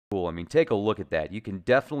I mean, take a look at that. You can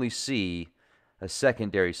definitely see a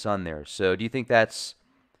secondary sun there. So do you think that's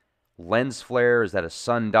lens flare? Is that a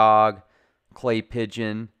sundog, clay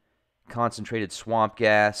pigeon, concentrated swamp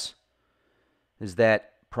gas? Is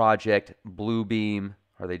that Project Bluebeam?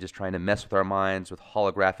 Are they just trying to mess with our minds with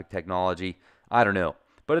holographic technology? I don't know.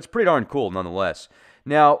 But it's pretty darn cool nonetheless.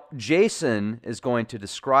 Now, Jason is going to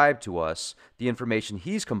describe to us the information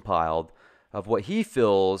he's compiled of what he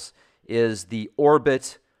feels is the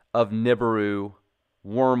orbit of Nibiru,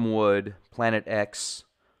 Wormwood, Planet X,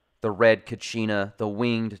 the Red Kachina, the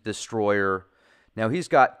Winged Destroyer. Now, he's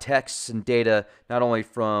got texts and data not only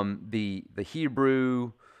from the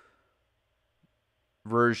Hebrew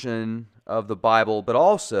version of the Bible, but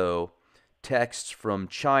also texts from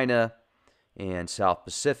China and South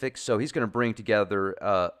Pacific. So he's going to bring together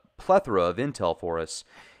a plethora of intel for us.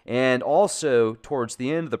 And also, towards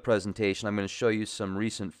the end of the presentation, I'm going to show you some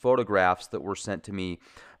recent photographs that were sent to me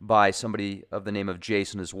by somebody of the name of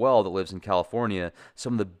Jason as well that lives in California.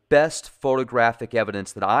 Some of the best photographic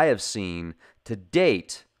evidence that I have seen to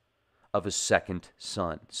date of a second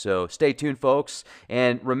sun. So stay tuned, folks.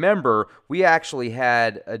 And remember, we actually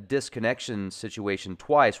had a disconnection situation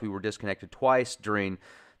twice. We were disconnected twice during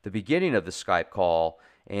the beginning of the Skype call,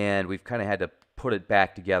 and we've kind of had to put it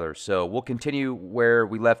back together. So we'll continue where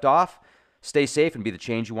we left off. Stay safe and be the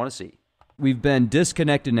change you want to see. We've been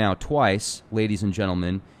disconnected now twice, ladies and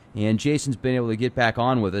gentlemen, and Jason's been able to get back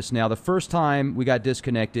on with us. Now, the first time we got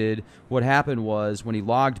disconnected, what happened was when he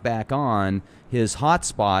logged back on, his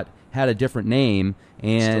hotspot had a different name,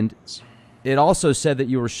 and it also said that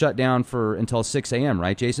you were shut down for until 6 a.m.,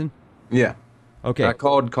 right, Jason? Yeah. Okay. I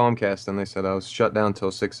called Comcast, and they said I was shut down until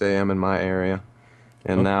 6 a.m. in my area.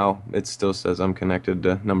 And now it still says I'm connected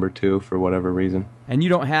to number 2 for whatever reason. And you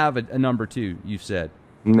don't have a number 2, you've said?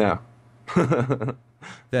 No.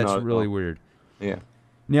 That's really weird. Yeah.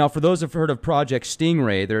 Now, for those who've heard of Project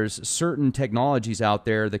Stingray, there's certain technologies out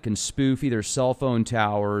there that can spoof either cell phone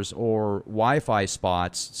towers or Wi-Fi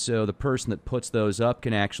spots, so the person that puts those up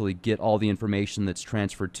can actually get all the information that's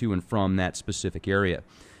transferred to and from that specific area.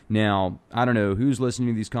 Now, I don't know who's listening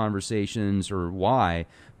to these conversations or why,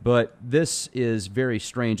 but this is very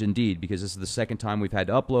strange indeed, because this is the second time we've had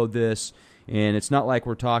to upload this, and it's not like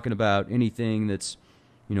we're talking about anything that's,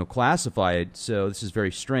 you know, classified, so this is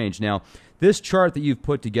very strange. Now, this chart that you've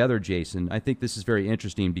put together, Jason, I think this is very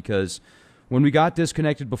interesting because when we got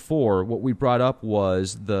disconnected before, what we brought up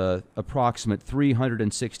was the approximate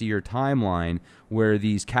 360-year timeline where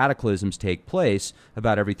these cataclysms take place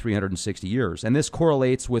about every 360 years. And this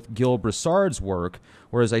correlates with Gil Broussard's work,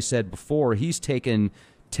 where, as I said before, he's taken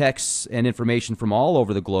texts and information from all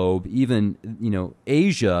over the globe, even, you know,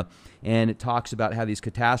 Asia, and it talks about how these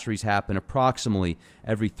catastrophes happen approximately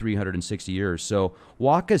every 360 years. So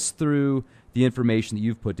walk us through the information that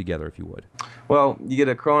you've put together, if you would. Well, you get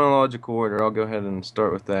a chronological order. I'll go ahead and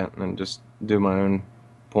start with that and just do my own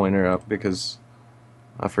pointer up because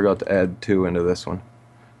I forgot to add 2 into this one.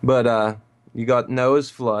 But you got Noah's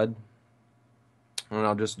flood, and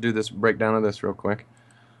I'll just do this breakdown of this real quick.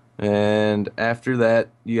 And after that,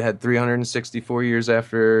 you had 364 years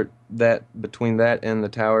after that, between that and the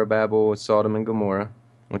Tower of Babel with Sodom and Gomorrah,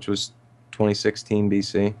 which was 2016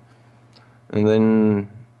 BC. And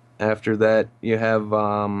then after that, you have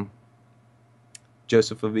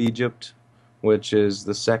Joseph of Egypt, which is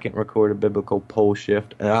the second recorded biblical pole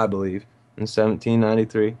shift, I believe, in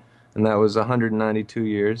 1793. And that was 192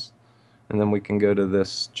 years. And then we can go to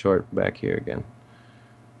this chart back here again.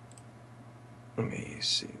 Let me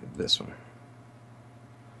see this one.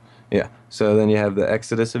 Yeah, so then you have the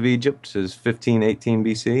Exodus of Egypt, which is 1518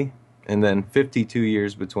 BC, and then 52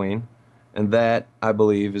 years between. And that, I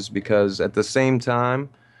believe, is because at the same time,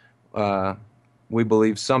 we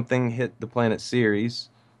believe something hit the planet Ceres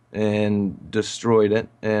and destroyed it,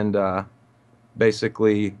 and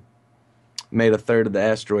basically made a third of the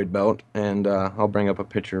asteroid belt. And I'll bring up a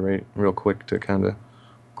picture real quick to kind of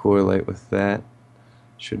correlate with that.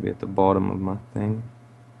 Should be at the bottom of my thing.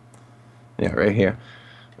 Yeah, right here.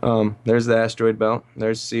 There's the asteroid belt.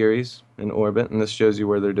 There's Ceres in orbit, and this shows you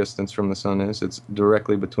where their distance from the sun is. It's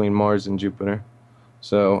directly between Mars and Jupiter.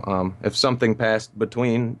 So if something passed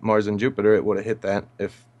between Mars and Jupiter, it would have hit that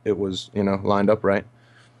if it was, you know, lined up right.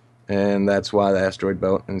 And that's why the asteroid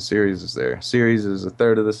belt in Ceres is there. Ceres is a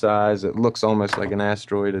third of the size. It looks almost like an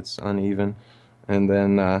asteroid. It's uneven. And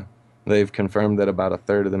then they've confirmed that about a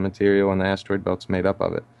third of the material in the asteroid belt's made up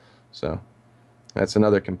of it. So that's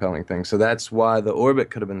another compelling thing. So that's why the orbit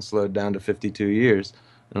could have been slowed down to 52 years.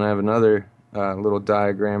 And I have another little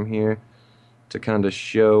diagram here to kind of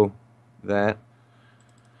show that.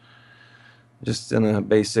 Just in a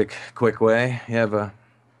basic, quick way, you have a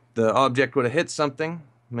the object would have hit something,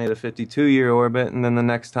 made a 52-year orbit, and then the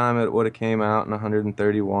next time it would have came out in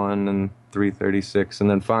 131 and 336, and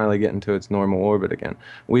then finally get into its normal orbit again.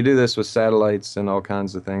 We do this with satellites and all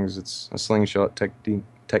kinds of things. It's a slingshot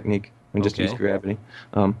technique and just use gravity.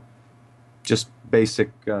 Just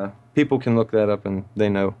basic. People can look that up and they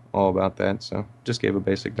know all about that. So just gave a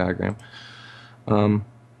basic diagram. And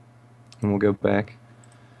we'll go back.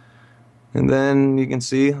 And then you can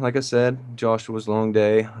see, like I said, Joshua's long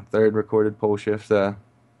day, third recorded pole shift.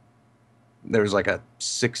 There's like a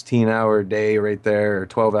 16-hour day right there, or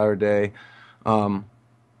 12-hour day.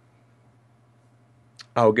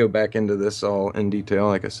 I'll go back into this all in detail,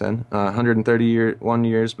 like I said. 131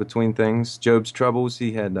 years between things. Job's troubles,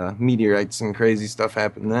 he had meteorites and crazy stuff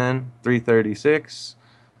happen then. 336.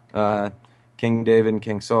 King David and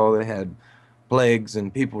King Saul, they had plagues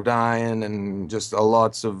and people dying and just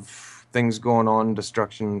lots of things going on,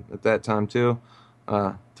 destruction at that time too.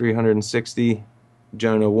 360.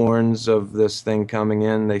 Jonah warns of this thing coming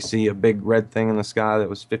in. They see a big red thing in the sky that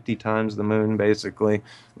was 50 times the moon, basically,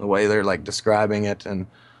 the way they're like describing it. And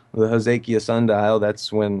the Hezekiah sundial, that's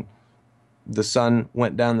when the sun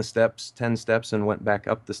went down the steps 10 steps and went back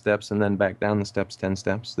up the steps and then back down the steps 10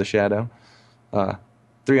 steps, the shadow.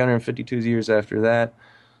 352 years after that,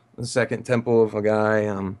 the second temple of a guy.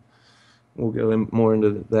 We'll go more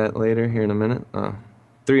into that later here in a minute.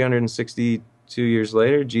 362 years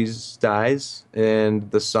later, Jesus dies, and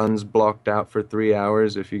the sun's blocked out for 3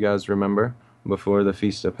 hours, if you guys remember, before the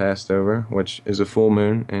Feast of Passover, which is a full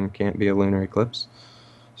moon and can't be a lunar eclipse.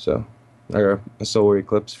 So, or a solar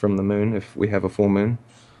eclipse from the moon if we have a full moon.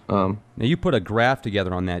 Now, you put a graph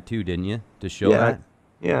together on that too, didn't you, to show that?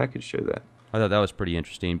 Yeah, I could show that. I thought that was pretty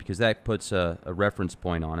interesting because that puts a reference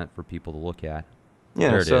point on it for people to look at.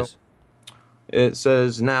 Yeah, there it is. It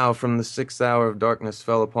says, now from the 6th hour of darkness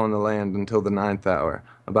fell upon the land until the 9th hour.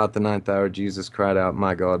 About the 9th hour, Jesus cried out,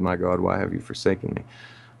 my God, why have you forsaken me?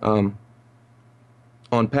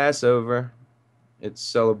 On Passover, it's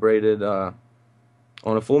celebrated on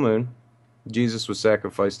a full moon. Jesus was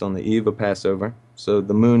sacrificed on the eve of Passover, so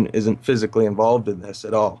the moon isn't physically involved in this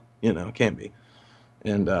at all. You know, it can't be.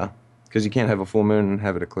 And because you can't have a full moon and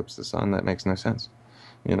have it eclipse the sun, that makes no sense.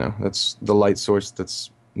 You know, that's the light source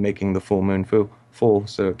that's making the full moon full,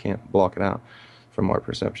 so it can't block it out from our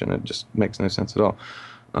perception. It just makes no sense at all.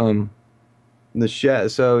 So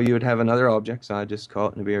you would have another object, so I just call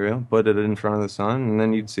it Nibiru, put it in front of the sun, and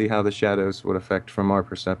then you'd see how the shadows would affect from our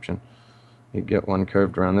perception. You'd get one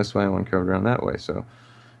curved around this way and one curved around that way. So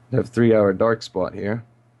you have a 3-hour dark spot here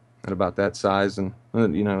at about that size, and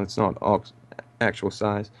you know, it's not actual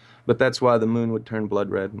size, but that's why the moon would turn blood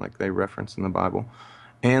red, like they reference in the Bible,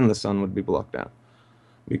 and the sun would be blocked out,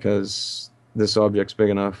 because this object's big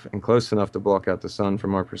enough and close enough to block out the sun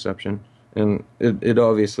from our perception, and it'd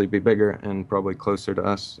obviously be bigger and probably closer to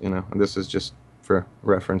us, you know. This is just for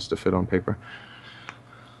reference to fit on paper.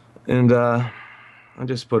 And I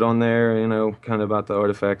just put on there, you know, kind of about the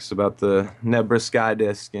artifacts, about the Nebra sky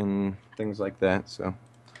disk and things like that. So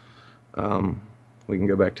we can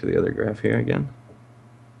go back to the other graph here again.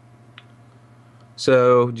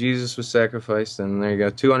 So Jesus was sacrificed, and there you go.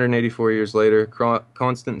 284 years later,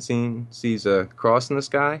 Constantine sees a cross in the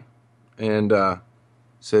sky, and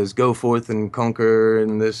says, "Go forth and conquer,"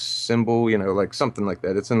 in this symbol, you know, like something like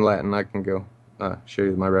that. It's in Latin. I can go show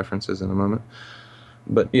you my references in a moment.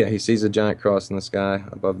 But yeah, he sees a giant cross in the sky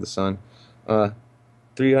above the sun.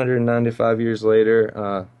 395 years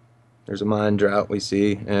later, there's a Mayan drought we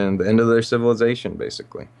see, and the end of their civilization,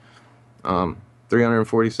 basically.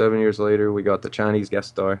 347 years later, we got the Chinese guest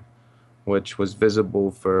star, which was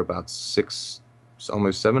visible for about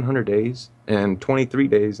almost 700 days, and 23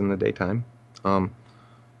 days in the daytime.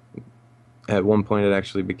 At one point, it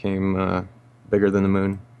actually became bigger than the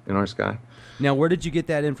moon in our sky. Now, where did you get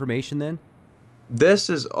that information then? This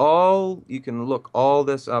is all, you can look all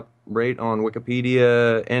this up right on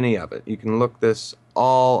Wikipedia, any of it. You can look this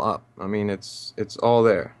all up. I mean, it's all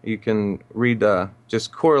there. You can read,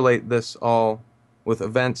 just correlate this all with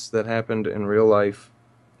events that happened in real life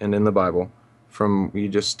and in the Bible. You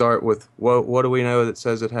just start with, what do we know that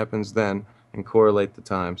says it happens then, and correlate the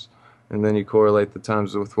times. And then you correlate the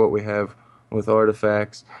times with what we have with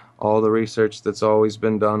artifacts, all the research that's always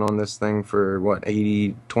been done on this thing for,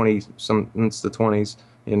 80, 20, since the 20s.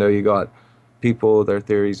 You know, you got people, their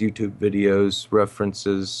theories, YouTube videos,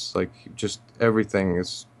 references, like just everything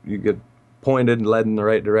is, you get pointed, led in the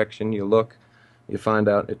right direction, you look, you find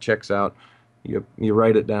out, it checks out, you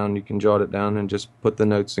write it down, you can jot it down and just put the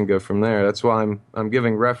notes and go from there. That's why I'm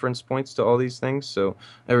giving reference points to all these things, so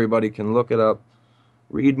everybody can look it up,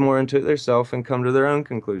 read more into it themselves and come to their own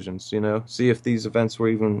conclusions, you know, see if these events were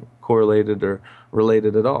even correlated or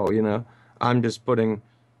related at all, you know. I'm just putting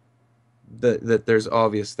that there's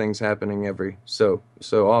obvious things happening every so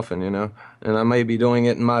often, you know, and I may be doing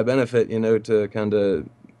it in my benefit, you know, to kind of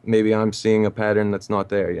maybe I'm seeing a pattern that's not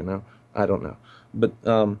there, you know. I don't know, but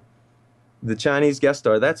the Chinese guest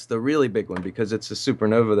star, that's the really big one because it's a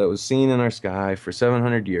supernova that was seen in our sky for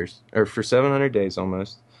 700 years, or for 700 days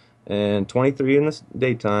almost, and 23 in the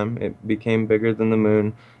daytime. It became bigger than the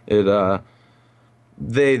moon. It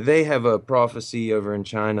they have a prophecy over in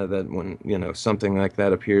China that when, you know, something like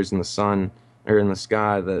that appears in the sun or in the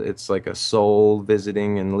sky, that it's like a soul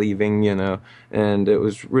visiting and leaving, you know, and it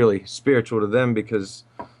was really spiritual to them because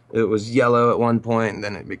it was yellow at one point and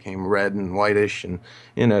then it became red and whitish, and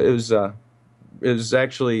you know, it was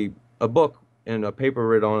actually a book and a paper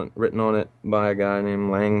written on it by a guy named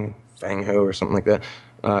Lang Fang Ho or something like that.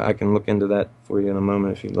 I can look into that for you in a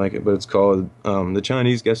moment if you'd like it, but it's called The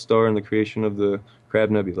Chinese Guest Star and the Creation of the Crab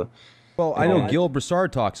Nebula. Well, I know Gil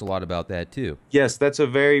Broussard talks a lot about that too. Yes, that's a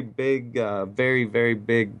very big, very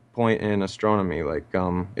big point in astronomy. Like,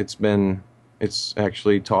 it's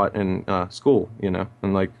actually taught in school, you know,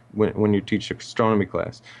 and like when you teach astronomy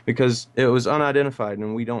class, because it was unidentified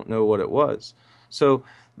and we don't know what it was. So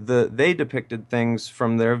they depicted things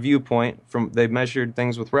from their viewpoint. They measured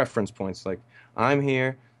things with reference points. Like, I'm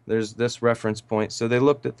here, there's this reference point. So they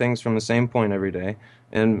looked at things from the same point every day,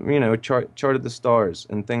 and you know, charted the stars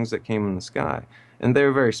and things that came in the sky. And they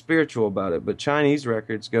were very spiritual about it. But Chinese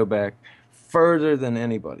records go back further than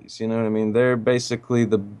anybody's. You know what I mean? They're basically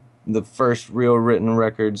the first real written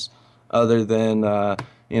records, other than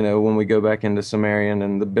you know, when we go back into Sumerian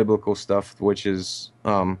and the biblical stuff, which is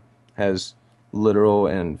has literal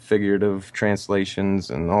and figurative translations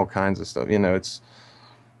and all kinds of stuff. You know, it's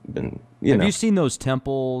been, Have you seen those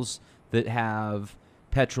temples that have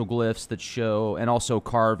petroglyphs that show, and also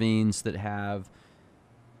carvings that have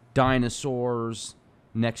dinosaurs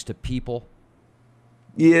next to people?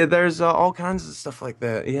 Yeah, there's all kinds of stuff like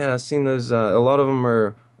that. Yeah, I've seen those. A lot of them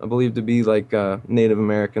are believed to be like Native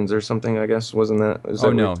Americans or something, I guess. Wasn't that?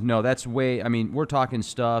 Oh, no, no, that's way, I mean, we're talking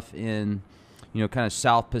stuff in, you know, kind of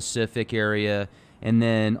South Pacific area. And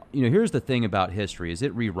then, you know, here's the thing about history is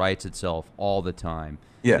it rewrites itself all the time.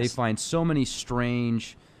 Yes. They find so many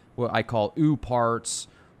strange, what I call ooh parts,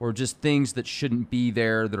 or just things that shouldn't be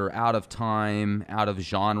there, that are out of time, out of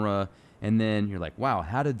genre. And then you're like, wow,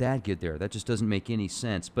 how did that get there? That just doesn't make any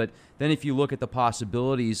sense. But then if you look at the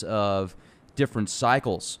possibilities of different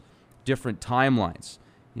cycles, different timelines,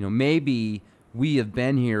 you know, maybe we have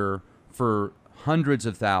been here for hundreds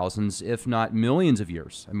of thousands, if not millions of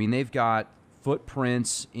years. I mean, they've got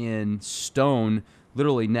footprints in stone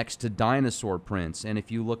literally next to dinosaur prints. And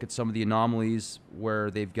if you look at some of the anomalies where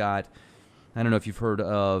they've got, I don't know if you've heard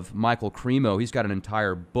of Michael Cremo, he's got an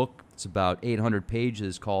entire book, it's about 800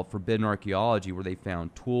 pages, called Forbidden Archaeology, where they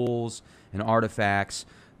found tools and artifacts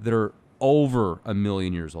that are over 1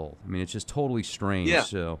 million years old. I mean, it's just totally strange. Yeah.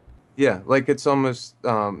 So Yeah, like it's almost,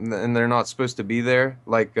 and they're not supposed to be there.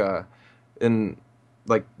 Like, in,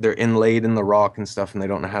 like they're inlaid in the rock and stuff, and they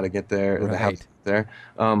don't know how to get there. Or they have to get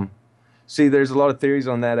there. See, there's a lot of theories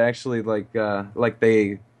on that actually. Like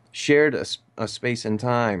they shared a space and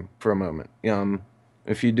time for a moment.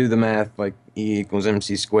 If you do the math, like E equals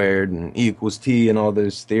MC squared and E equals T and all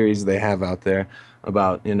those theories they have out there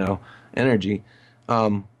about, you know, energy.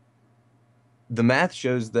 The math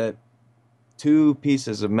shows that two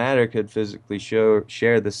pieces of matter could physically share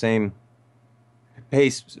the same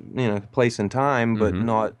pace, you know, place and time, but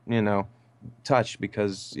not, you know, touch,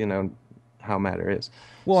 because, you know, how matter is.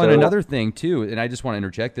 Well, So, and another thing too, and I just want to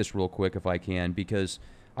interject this real quick if I can, because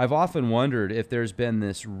I've often wondered if there's been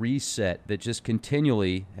this reset that just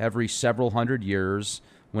continually, every several hundred years,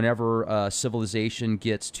 whenever civilization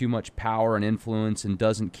gets too much power and influence and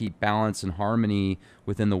doesn't keep balance and harmony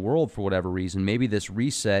within the world for whatever reason, maybe this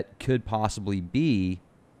reset could possibly be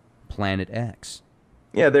Planet X.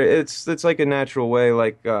 yeah, it's like a natural way.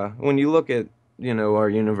 Like when you look at, you know, our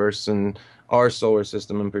universe and our solar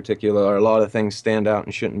system in particular, a lot of things stand out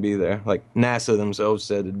and shouldn't be there. Like NASA themselves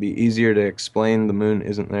said it'd be easier to explain the moon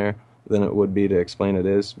isn't there than it would be to explain it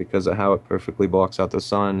is, because of how it perfectly blocks out the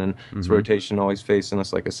sun and its rotation always facing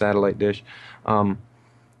us like a satellite dish.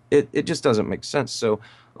 It just doesn't make sense. So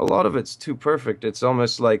a lot of it's too perfect. It's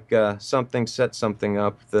almost like something set something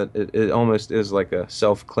up that it almost is like a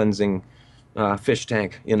self-cleansing fish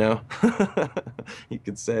tank, you know, you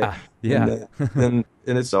could say. Yeah. And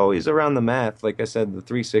it's always around the math. Like I said, the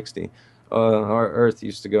 360. Our Earth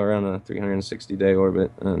used to go around a 360-day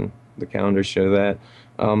orbit, and the calendars show that.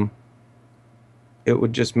 it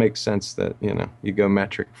would just make sense that, you go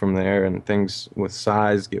metric from there, and things with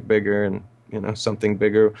size get bigger, and, something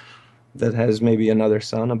bigger that has maybe another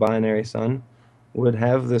sun, a binary sun, would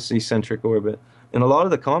have this eccentric orbit. And a lot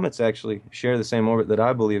of the comets actually share the same orbit that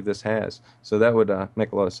I believe this has. So that would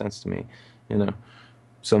make a lot of sense to me. You know,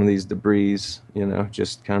 some of these debris,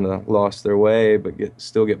 just kind of lost their way, but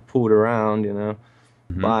still get pulled around,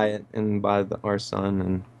 Hmm. by it and by our sun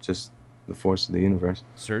and just the force of the universe.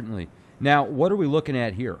 Certainly. Now, what are we looking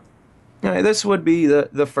at here? All right, this would be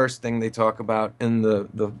the first thing they talk about in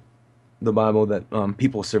the Bible, that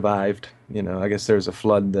people survived. I guess there's a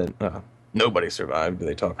flood that nobody survived.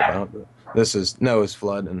 They talk about, but this is Noah's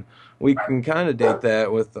flood, and we can kind of date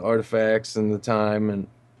that with the artifacts and the time, and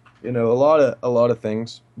a lot of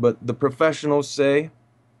things. But the professionals say,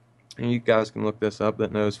 and you guys can look this up,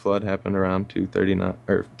 that Noah's flood happened around 239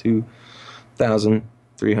 or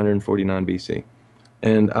 2349 BC.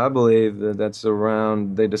 And I believe that that's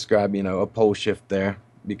around, they describe, a pole shift there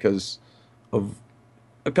because of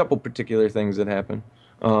a couple particular things that happen.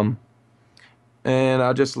 Um, and I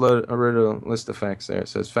read a list of facts there. It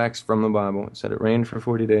says facts from the Bible. It said it rained for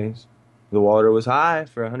 40 days. The water was high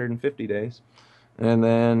for 150 days. And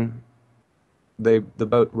then the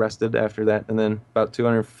boat rested after that. And then about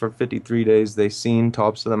 253 days, they seen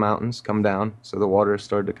tops of the mountains come down. So the water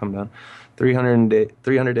started to come down. 300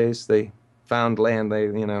 days, they found land.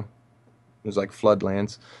 It was like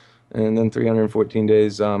floodlands. And then 314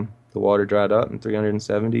 days, the water dried up, and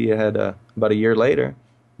 370, you had about a year later,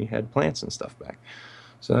 you had plants and stuff back.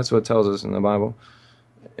 So that's what it tells us in the Bible.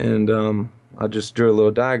 And I just drew a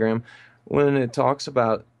little diagram. When it talks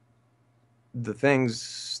about the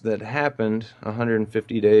things that happened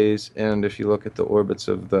 150 days, and if you look at the orbits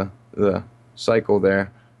of the cycle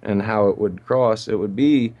there and how it would cross, it would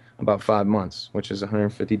be about 5 months, which is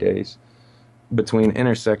 150 days between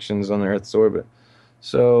intersections on the Earth's orbit.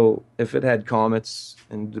 So if it had comets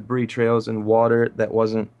and debris trails and water that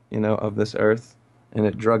wasn't, of this Earth, and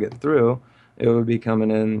it drug it through, it would be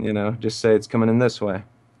coming in, just say it's coming in this way,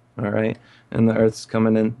 all right? And the Earth's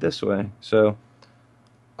coming in this way. So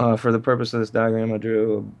for the purpose of this diagram, I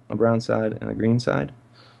drew a brown side and a green side.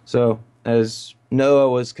 So as Noah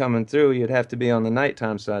was coming through, you'd have to be on the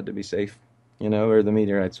nighttime side to be safe, or the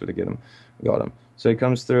meteorites would have got him. So he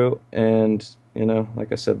comes through, and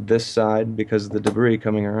like I said, this side, because of the debris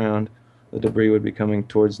coming around, the debris would be coming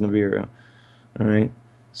towards Nibiru. All right.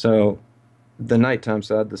 So the nighttime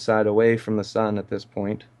side, the side away from the sun at this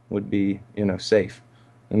point, would be, safe.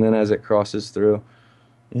 And then as it crosses through,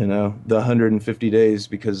 the 150 days,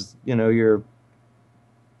 because, you're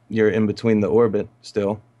in between the orbit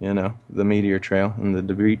still, the meteor trail and the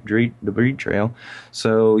debris trail.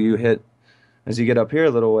 So as you get up here a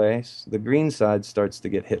little ways, the green side starts to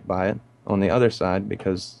get hit by it on the other side,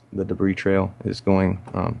 because the debris trail is going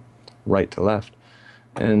right to left.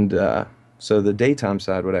 And so the daytime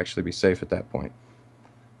side would actually be safe at that point.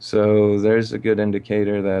 So there's a good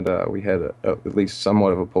indicator that we had at least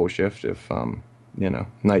somewhat of a pole shift if,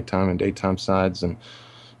 nighttime and daytime sides and,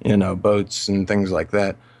 boats and things like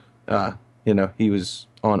that. He was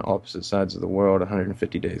on opposite sides of the world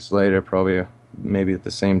 150 days later, probably maybe at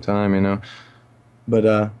the same time. But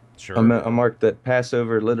I Sure. marked that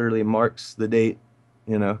Passover literally marks the date,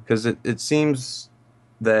 because it seems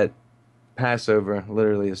that Passover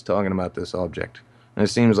literally is talking about this object. And it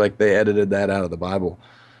seems like they edited that out of the Bible,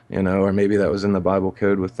 or maybe that was in the Bible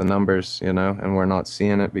code with the numbers, and we're not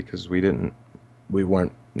seeing it because we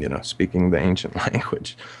weren't, speaking the ancient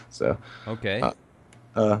language. So, Okay. uh,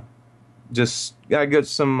 uh, just I got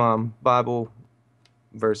some Bible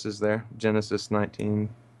verses there, Genesis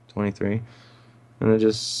 19:23. And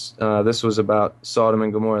this was about Sodom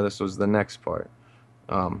and Gomorrah. This was the next part,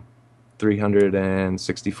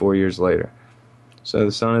 364 years later. So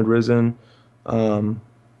the sun had risen. The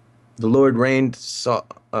Lord rained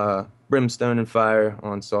brimstone and fire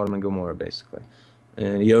on Sodom and Gomorrah, basically.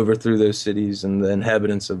 And he overthrew those cities and the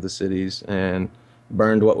inhabitants of the cities and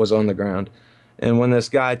burned what was on the ground. And when this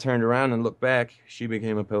guy turned around and looked back, she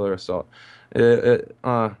became a pillar of salt.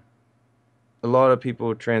 A lot of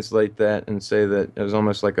people translate that and say that it was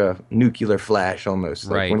almost like a nuclear flash, almost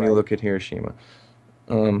like Right. when you look at Hiroshima.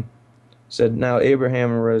 Um, Said, now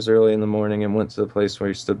Abraham arose early in the morning and went to the place where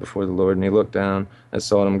he stood before the Lord, and he looked down at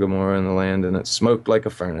Sodom and Gomorrah and the land, and it smoked like a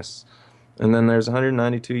furnace. And then there's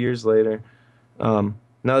 192 years later,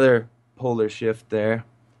 another polar shift there,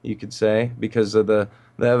 you could say, because of the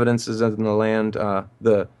evidences in the land,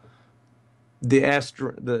 the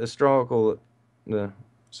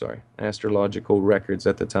astrological records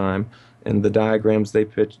at the time, and the diagrams they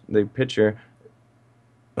picture,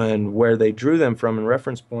 and where they drew them from in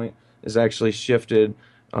reference point, is actually shifted,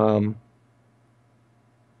 um,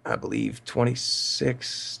 I believe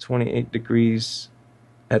 26, 28 degrees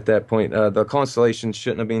at that point. The constellations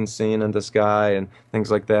shouldn't have been seen in the sky and things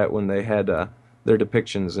like that when they had their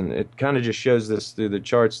depictions. And it kind of just shows this through the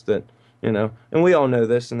charts that, and we all know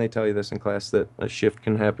this, and they tell you this in class, that a shift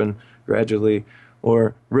can happen gradually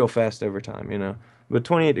or real fast over time. But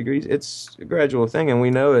 28 degrees, it's a gradual thing, and we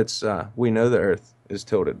know the Earth is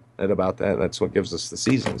tilted at about that. That's what gives us the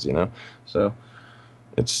seasons. So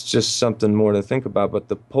it's just something more to think about. But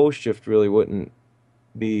the pole shift really wouldn't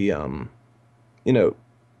be, you know,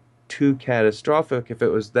 too catastrophic if it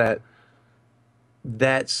was that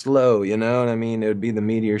slow, you know what I mean? It would be the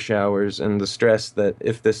meteor showers and the stress that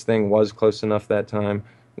if this thing was close enough that time,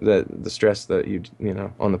 that the stress that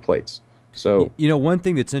on the plates. So One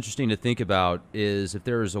thing that's interesting to think about is if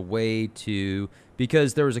there is a way to,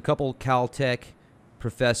 because there was a couple Caltech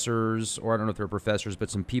professors, or I don't know if they're professors, but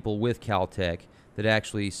some people with Caltech that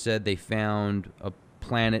actually said they found a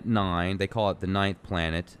planet 9. They call it the ninth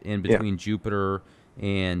planet in between Jupiter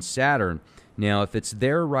and Saturn. Now, if it's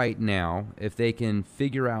there right now, if they can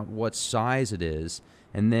figure out what size it is,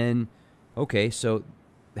 and then, okay, so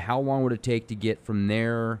how long would it take to get from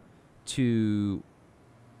there to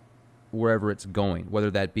wherever it's going?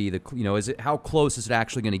 Whether that be how close is it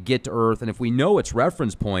actually going to get to Earth? And if we know its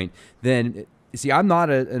reference point, then see, I'm not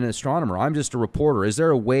an astronomer. I'm just a reporter. Is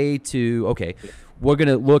there a way to, okay, we're going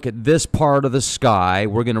to look at this part of the sky.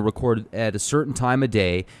 We're going to record at a certain time of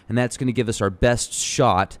day, and that's going to give us our best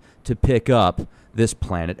shot to pick up this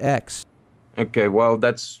planet X. Okay, well,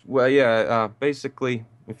 basically,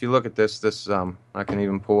 if you look at this, I can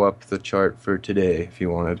even pull up the chart for today if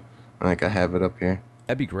you wanted. I think I have it up here.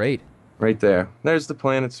 That'd be great. Right there. There's the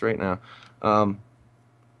planets right now.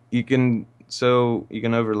 You can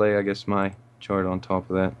overlay, I guess, my chart on top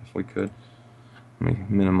of that if we could. Let me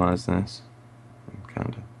minimize this.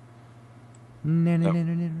 Kind of.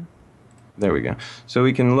 There we go. So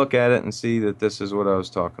we can look at it and see that this is what I was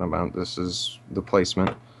talking about. This is the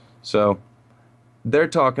placement. So they're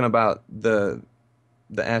talking about the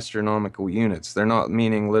astronomical units. They're not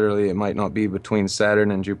meaning literally it might not be between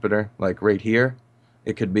Saturn and Jupiter, like right here.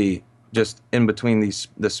 It could be just in between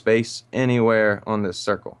the space anywhere on this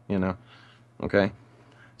circle, Okay?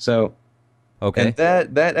 So okay.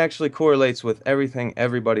 And that actually correlates with everything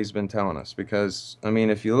everybody's been telling us, because I mean,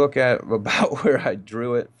 if you look at about where I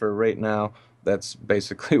drew it for right now, that's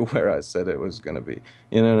basically where I said it was going to be.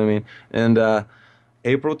 You know what I mean? And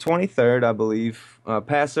April 23rd, I believe,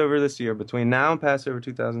 Passover this year, between now and Passover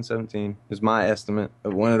 2017, is my estimate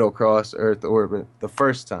of when it'll cross Earth orbit the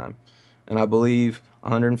first time. And I believe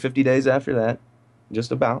 150 days after that,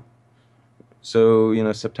 just about.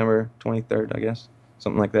 So, September 23rd, I guess,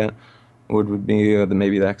 something like that. Would be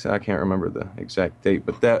maybe that, I can't remember the exact date,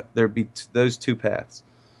 but there'd be those two paths.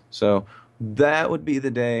 So that would be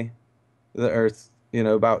the day the Earth,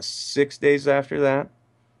 about 6 days after that,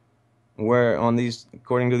 where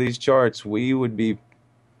according to these charts, we would be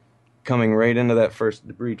coming right into that first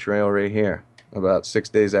debris trail right here, about 6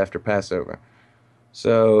 days after Passover.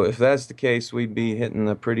 So if that's the case, we'd be hitting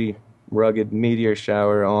a pretty rugged meteor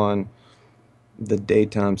shower on the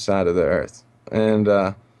daytime side of the Earth. And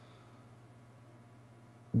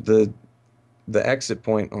the exit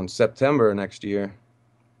point on September next year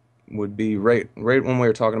would be right when we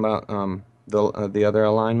were talking about the other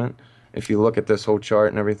alignment. If you look at this whole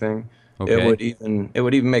chart and everything, okay, it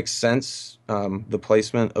would even make sense, the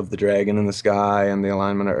placement of the dragon in the sky and the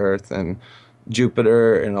alignment of Earth and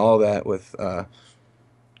Jupiter and all that with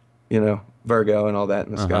Virgo and all that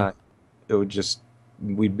in the sky. It would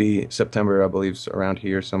we'd be September, I believe, around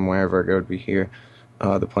here somewhere. Virgo would be here,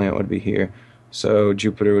 the planet would be here. So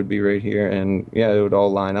Jupiter would be right here, and it would all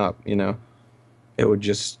line up, It would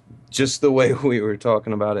just the way we were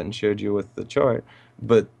talking about it and showed you with the chart.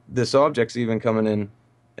 But this object's even coming in,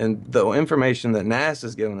 and the information that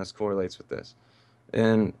NASA's giving us correlates with this.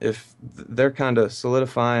 And if they're kind of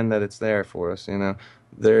solidifying that it's there for us,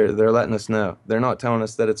 they're letting us know. They're not telling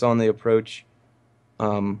us that it's on the approach,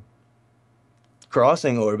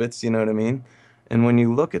 crossing orbits, you know what I mean? And when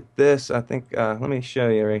you look at this, I think, let me show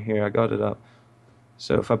you right here. I got it up.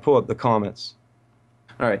 So if I pull up the comets,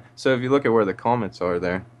 all right, so if you look at where the comets are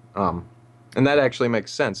there, and that actually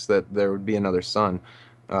makes sense that there would be another sun,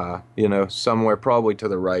 somewhere probably to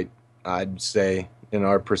the right, I'd say, in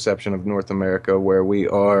our perception of North America, where we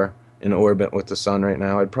are in orbit with the sun right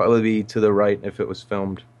now. It'd probably be to the right if it was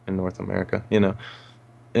filmed in North America,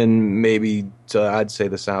 and maybe I'd say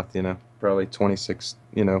the south, probably 26,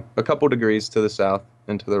 a couple degrees to the south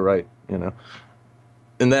and to the right,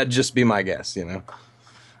 and that'd just be my guess,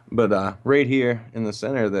 But right here in the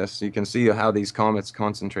center of this, you can see how these comets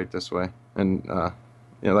concentrate this way. And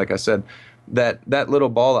like I said, that little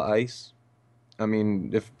ball of ice. I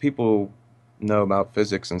mean, if people know about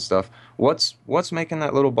physics and stuff, what's making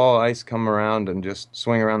that little ball of ice come around and just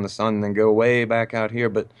swing around the sun and then go way back out here,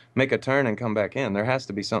 but make a turn and come back in? There has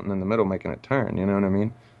to be something in the middle making it turn. You know what I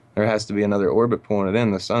mean? There has to be another orbit pulling it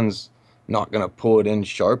in. The sun's not gonna pull it in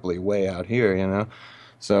sharply way out here.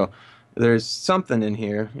 So there's something in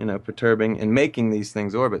here, perturbing and making these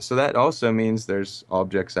things orbit. So that also means there's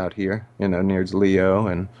objects out here, near Leo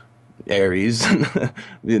and Aries.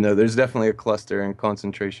 There's definitely a cluster and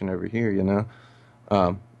concentration over here,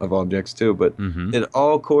 of objects too. But Mm-hmm. it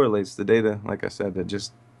all correlates. The data, like I said, it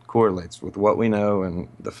just correlates with what we know and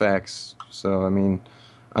the facts. So, I mean,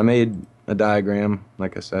 I made a diagram,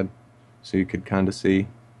 like I said, so you could kind of see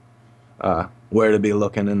where to be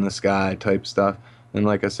looking in the sky type stuff. And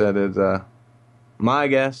like I said, my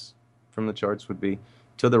guess from the charts would be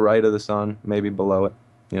to the right of the sun, maybe below it.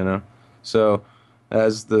 So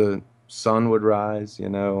as the sun would rise, it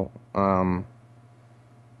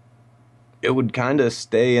would kind of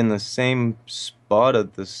stay in the same spot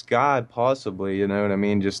of the sky, possibly, you know what I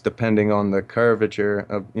mean? Just depending on the curvature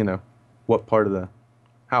of, what part of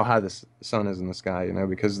how high the sun is in the sky,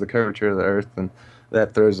 because the curvature of the earth, and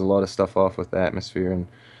that throws a lot of stuff off with the atmosphere and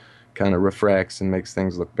kind of refracts and makes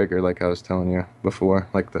things look bigger, like I was telling you before.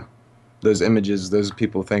 Like those images, those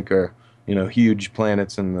people think are, huge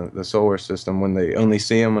planets in the solar system when they only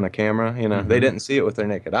see them on a camera. Mm-hmm. They didn't see it with their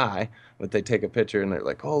naked eye, but they take a picture and they're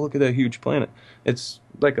like, oh, look at that huge planet. It's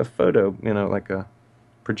like a photo, like a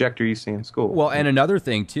projector you see in school. Well, and another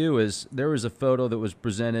thing too is there was a photo that was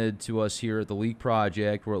presented to us here at the Leak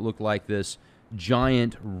Project where it looked like this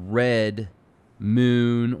giant red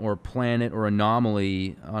moon or planet or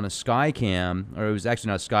anomaly on a sky cam, or it was actually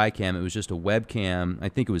not a sky cam, it was just a webcam. I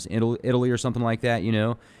think it was Italy or something like that,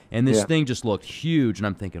 and this thing just looked huge, and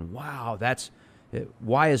I'm thinking, wow,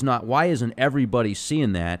 why isn't everybody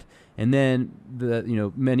seeing that? And then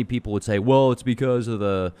many people would say, well, it's because of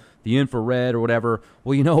the infrared or whatever.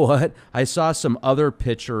 Well, you know what? I saw some other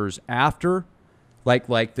pictures after, like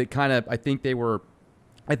that kind of, I think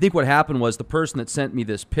what happened was the person that sent me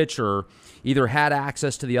this picture either had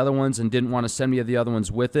access to the other ones and didn't want to send me the other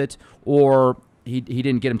ones with it, or he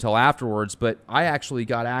didn't get them till afterwards. But I actually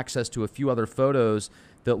got access to a few other photos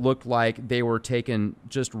that looked like they were taken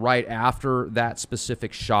just right after that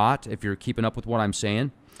specific shot, if you're keeping up with what I'm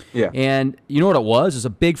saying. Yeah. And you know what it was? It was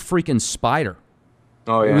a big freaking spider.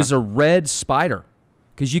 Oh, yeah. It was a red spider.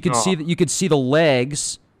 Because you could see the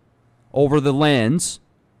legs over the lens.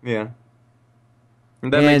 Yeah.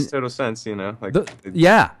 That makes total sense,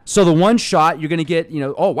 yeah. So the one shot you're going to get,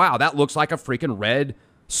 oh, wow, that looks like a freaking red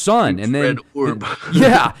sun. And then, red orb.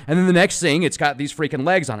 Yeah. And then the next thing, it's got these freaking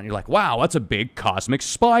legs on it. You're like, wow, that's a big cosmic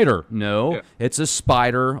spider. No, It's a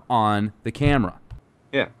spider on the camera.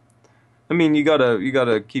 Yeah. I mean, you gotta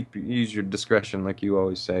use your discretion, like you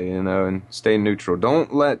always say, and stay neutral.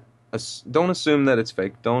 Don't assume that it's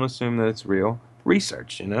fake. Don't assume that it's real.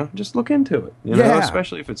 Research, just look into it,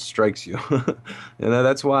 especially if it strikes you.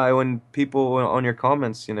 That's why when people on your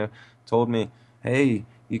comments, told me, hey,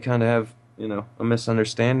 you kind of have, a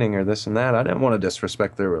misunderstanding or this and that, I didn't want to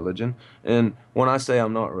disrespect their religion. And when I say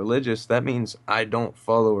I'm not religious, that means I don't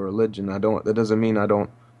follow a religion. That doesn't mean I don't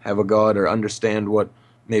have a God or understand what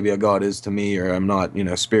maybe a God is to me, or I'm not,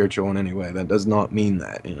 spiritual in any way. That does not mean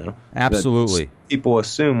that, Absolutely. People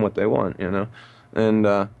assume what they want,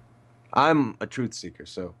 and I'm a truth seeker,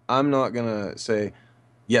 so I'm not gonna say,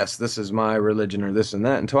 yes, this is my religion or this and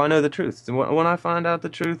that until I know the truth. When I find out the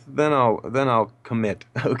truth, then I'll commit,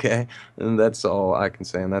 okay? And that's all I can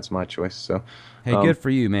say, and that's my choice. So, hey, good for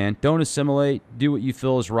you, man. Don't assimilate. Do what you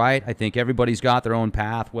feel is right. I think everybody's got their own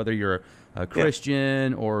path, whether you're a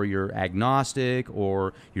Christian or you're agnostic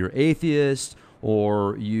or you're atheist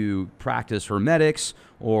or you practice hermetics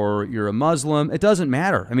or you're a Muslim. It doesn't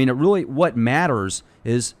matter. I mean, what matters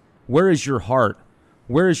is, where is your heart?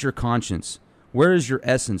 Where is your conscience? Where is your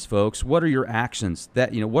essence, folks? What are your actions?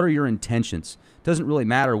 What are your intentions? It doesn't really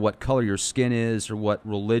matter what color your skin is or what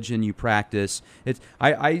religion you practice.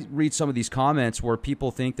 I read some of these comments where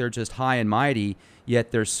people think they're just high and mighty,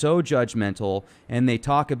 yet they're so judgmental, and they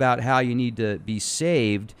talk about how you need to be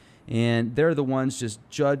saved, and they're the ones just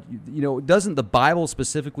judge. Doesn't the Bible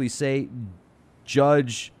specifically say,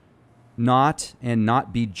 judge not and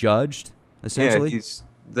not be judged, essentially? Yeah,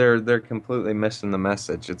 they're completely missing the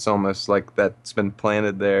message. It's almost like that's been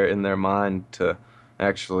planted there in their mind to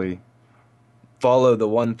actually follow the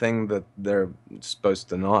one thing that they're supposed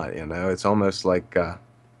to not. It's almost like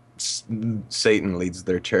Satan leads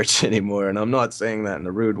their church anymore. And I'm not saying that in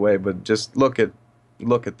a rude way, but just look at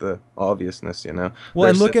the obviousness, you know. Well, They're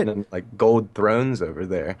and look sitting at in like gold thrones over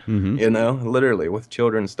there, hmm you know, literally with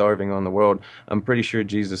children starving on the world. I'm pretty sure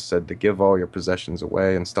Jesus said to give all your possessions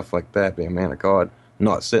away and stuff like that, be a man of God,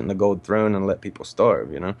 not sit in a gold throne and let people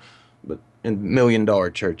starve, you know. But in $1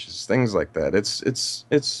 million churches, things like that,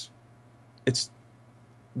 it's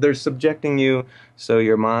they're subjecting you so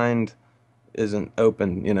your mind isn't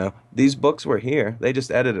open, you know. These books were here. They just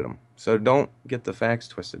edited them. So don't get the facts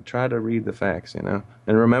twisted. Try to read the facts, you know.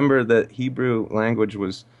 And remember that Hebrew language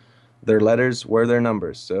was their letters were their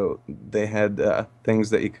numbers. So they had things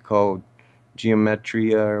that you could call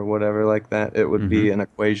geometria or whatever like that. It would hmm be an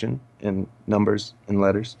equation in numbers and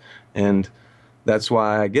letters. And that's where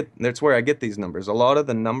I get these numbers. A lot of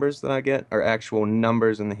the numbers that I get are actual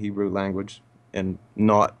numbers in the Hebrew language and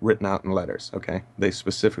not written out in letters, okay? They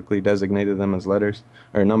specifically designated them as letters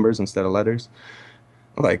or numbers instead of letters.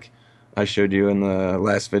 Like I showed you in the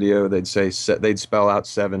last video, they'd spell out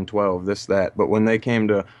 712, this, that. But when they came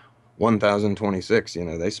to 1026, you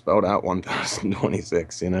know, they spelled out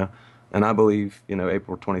 1026, you know. And I believe, you know,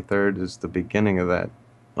 April 23rd is the beginning of that.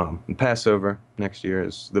 And Passover next year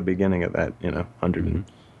is the beginning of that, you know, hmm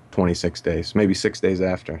 126 days, maybe 6 days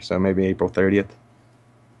after. So maybe April 30th.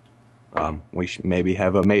 We should maybe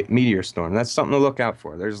have a meteor storm. That's something to look out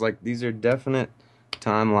for. There's like, these are definite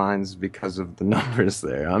timelines because of the numbers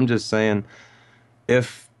there. I'm just saying,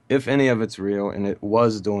 if any of it's real and it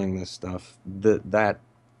was doing this stuff,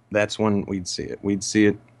 that's when we'd see it. We'd see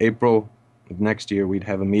it April of next year. We'd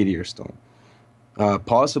have a meteor storm.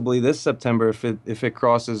 Possibly this September if it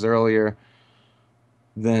crosses earlier,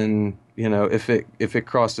 then you know if it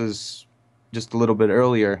crosses just a little bit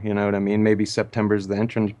earlier, you know what I mean? Maybe September's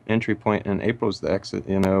the entry point and April's the exit,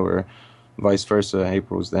 you know, or vice versa.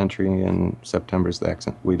 April's the entry and September's the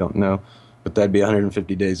exit. We don't know, but that'd be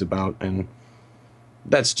 150 days about, and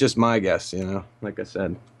that's just my guess, you know. Like I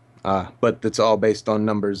said, but it's all based on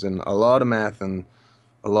numbers and a lot of math and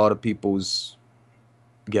a lot of people's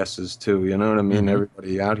guesses too. You know what I mean? hmm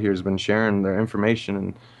Everybody out here has been sharing their information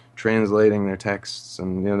and translating their texts,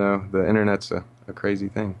 and you know the internet's a crazy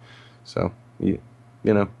thing. So you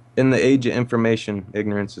know, in the age of information,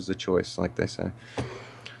 ignorance is a choice, like they say.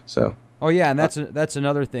 So Oh yeah, and uh, that's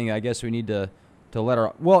another thing I guess we need to let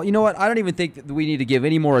our well, you know what? I don't even think that we need to give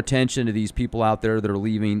any more attention to these people out there that are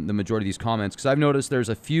leaving the majority of these comments because I've noticed there's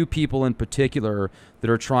a few people in particular that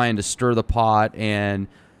are trying to stir the pot, and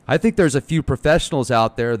I think there's a few professionals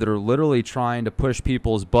out there that are literally trying to push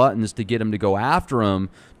people's buttons to get them to go after them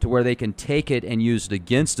to where they can take it and use it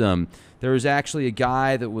against them. There was actually a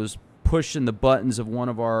guy that was pushing the buttons of one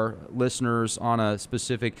of our listeners on a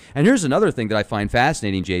specific. And here's another thing that I find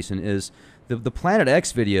fascinating, Jason, is the Planet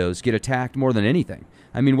X videos get attacked more than anything.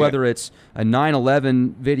 I mean, yeah, whether it's a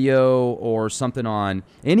 9/11 video or something on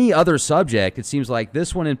any other subject, it seems like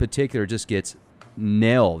this one in particular just gets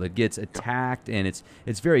nailed. It gets attacked, and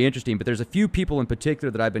it's very interesting. But there's a few people in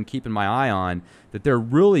particular that I've been keeping my eye on that they're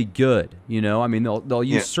really good. You know, I mean, they'll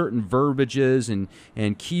yeah, use certain verbiages and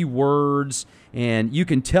keywords, and you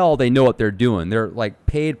can tell they know what they're doing. They're like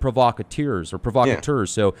paid provocateurs or yeah,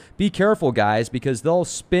 provocateurs. So be careful, guys, because they'll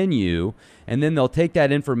spin you, and then they'll take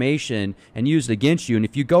that information and use it against you. And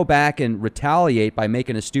if you go back and retaliate by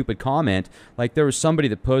making a stupid comment, like there was somebody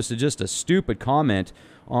that posted just a stupid comment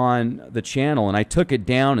on the channel, and I took it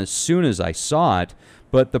down as soon as I saw it,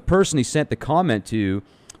 but the person he sent the comment to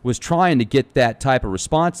was trying to get that type of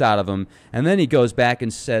response out of him, and then he goes back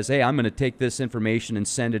and says, hey, I'm going to take this information and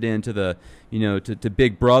send it in to the, you know, to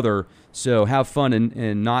Big Brother, so have fun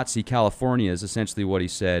in Nazi California is essentially what he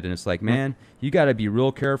said. And it's like, mm, man, you got to be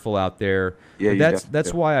real careful out there. yeah. But You that's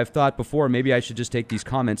definitely why I've thought before maybe I should just take these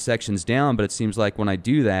comment sections down, but it seems like when I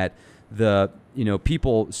do that,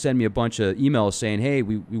 people send me a bunch of emails saying, hey,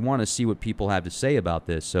 we want to see what people have to say about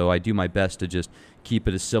this. So I do my best to just keep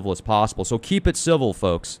it as civil as possible. So keep it civil,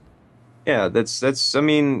 folks. Yeah, that's I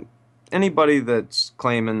mean, anybody that's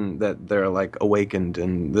claiming that they're like awakened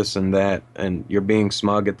and this and that and you're being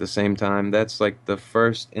smug at the same time, that's like the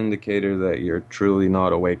first indicator that you're truly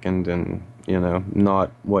not awakened and, you know,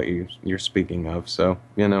 not what you're speaking of. So,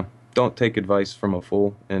 you know, don't take advice from a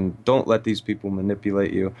fool and don't let these people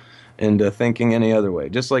manipulate you into thinking any other way.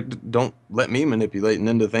 Just like don't let me manipulate and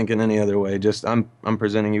into thinking any other way. Just I'm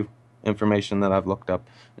presenting you information that I've looked up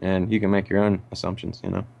and you can make your own assumptions, you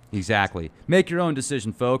know. Exactly. Make your own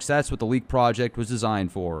decision, folks. That's what the Leak Project was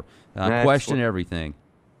designed for. That's Question what everything.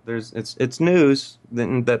 it's news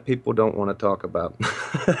that people don't want to talk about.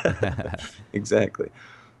 Exactly.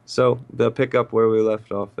 So the pick up where we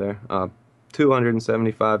left off there,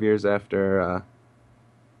 275 years after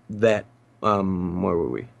that, where were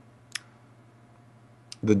we?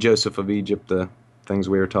 The Joseph of Egypt, the things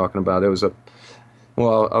we were talking about. It was a,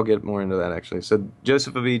 well, I'll get more into that actually. So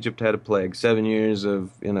Joseph of Egypt had a plague, 7 years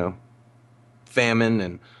of, famine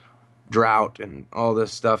and drought and all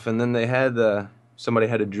this stuff. And then they had somebody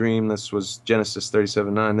had a dream. This was Genesis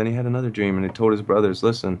 37:9. Then he had another dream, and he told his brothers,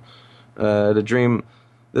 listen, the dream,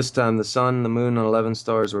 this time the sun, the moon, and 11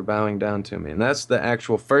 stars were bowing down to me. And that's the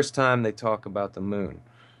actual first time they talk about the moon.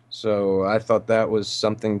 So I thought that was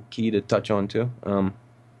something key to touch on too.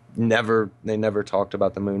 They never talked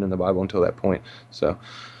about the moon in the Bible until that point. So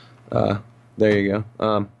there you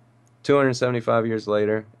go. 275 years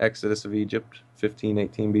later, Exodus of Egypt,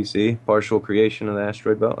 1518 BC, partial creation of the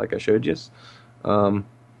asteroid belt, like I showed you.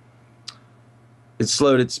 It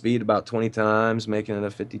slowed its speed about 20 times, making it a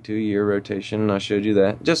 52-year rotation. I showed you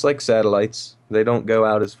that. Just like satellites, they don't go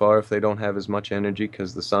out as far if they don't have as much energy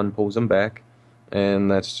because the sun pulls them back, and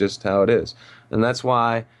that's just how it is. And that's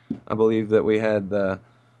why I believe that we had the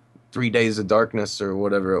 3 days of darkness or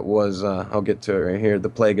whatever it was. I'll get to it right here. The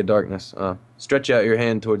plague of darkness. Stretch out your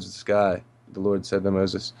hand towards the sky, the Lord said to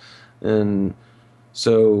Moses. And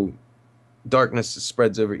so darkness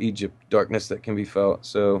spreads over Egypt, darkness that can be felt.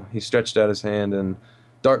 So he stretched out his hand, and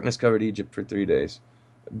darkness covered Egypt for 3 days.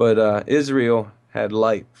 But Israel had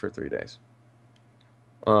light for 3 days.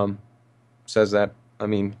 Says that, I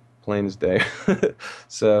mean, plain as day.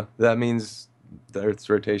 So that means the Earth's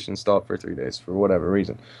rotation stopped for 3 days for whatever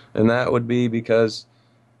reason. And that would be because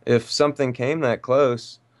if something came that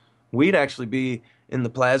close, we'd actually be in the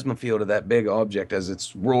plasma field of that big object as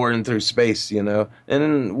it's roaring through space,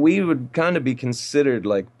 and we would kind of be considered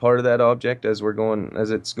like part of that object as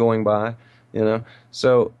it's going by,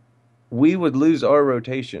 so we would lose our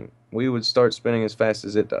rotation. We would start spinning as fast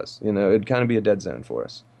as it does. It'd kind of be a dead zone for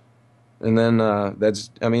us. And then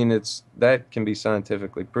that can be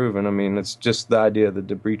scientifically proven. I mean, it's just the idea of the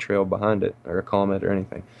debris trail behind it, or a comet or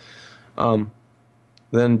anything.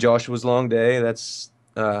 Then Joshua's long day, that's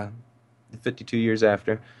 52 years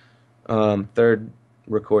after. Third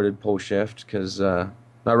recorded pole shift, because I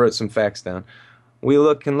wrote some facts down. We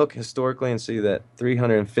can look historically and see that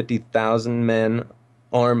 350,000 men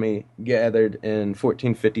army gathered in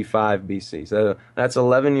 1455 BC. So that's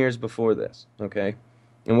 11 years before this, okay?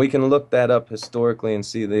 And we can look that up historically and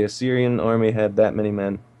see the Assyrian army had that many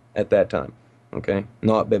men at that time, okay?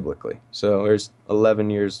 Not biblically. So there's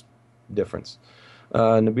 11 years difference.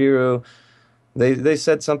 Nibiru, they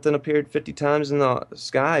said something appeared 50 times in the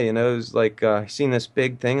sky, it was like seen this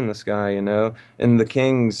big thing in the sky, in the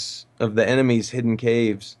kings of the enemy's hidden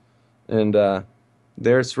caves. And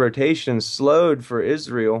their rotation slowed for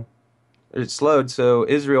Israel. It slowed, so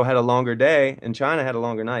Israel had a longer day and China had a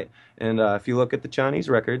longer night. And if you look at the Chinese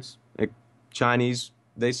records,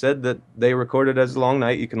 they said that they recorded as a long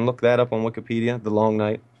night. You can look that up on Wikipedia, the long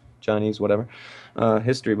night, Chinese, whatever,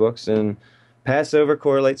 history books. And Passover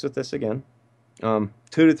correlates with this again. 2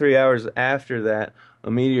 to 3 hours after that, a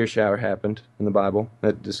meteor shower happened in the Bible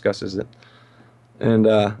that discusses it. And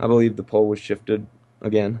I believe the pole was shifted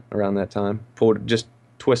again around that time. Just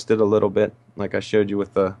twisted a little bit, like I showed you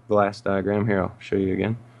with the last diagram. Here, I'll show you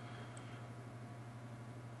again.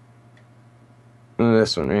 And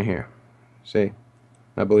this one right here. See?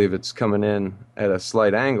 I believe it's coming in at a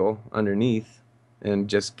slight angle underneath and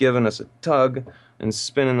just giving us a tug and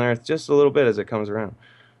spinning the Earth just a little bit as it comes around.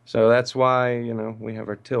 So that's why, we have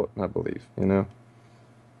our tilt, I believe, and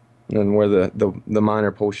where the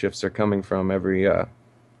minor pole shifts are coming from every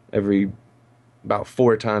about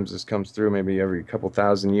 4 times this comes through, maybe every couple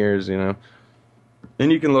thousand years, And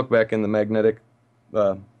you can look back in the magnetic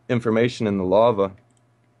information in the lava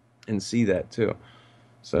and see that too.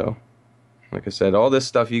 So, like I said, all this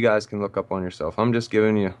stuff you guys can look up on yourself. I'm just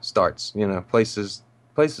giving you starts, places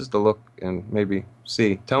to look and maybe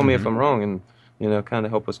see. Tell me if I'm wrong, and kind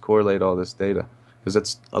of help us correlate all this data, because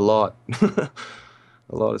it's a lot, a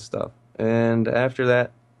lot of stuff. And after that,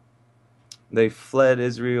 they fled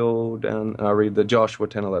Israel down. I'll read the Joshua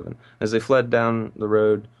 10:11. As they fled down the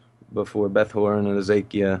road before Beth-horon and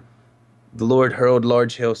Ezekiah, the Lord hurled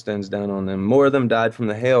large hailstones down on them. More of them died from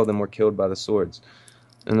the hail than were killed by the swords.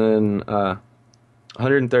 And then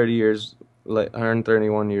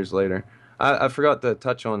 131 years later, I forgot to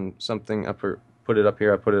touch on something. I put it up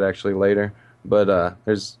here. I put it actually later. But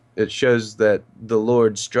it shows that the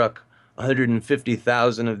Lord struck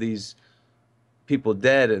 150,000 of these people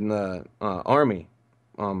dead in the army.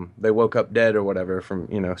 They woke up dead or whatever from,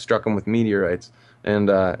 struck them with meteorites.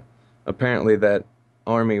 And apparently that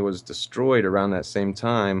army was destroyed around that same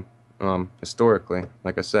time, historically.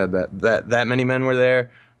 Like I said, that many men were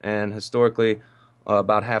there, and historically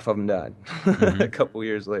About half of them died Mm-hmm. a couple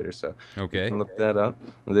years later. So you Okay. can look that up.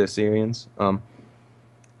 The Assyrians.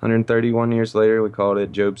 131 years later, we called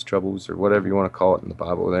it Job's troubles or whatever you want to call it in the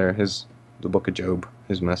Bible. There, the book of Job,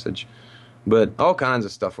 his message. But all kinds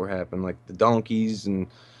of stuff were happening, like the donkeys, and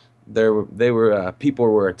people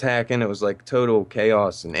were attacking. It was like total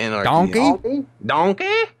chaos and anarchy. Donkey?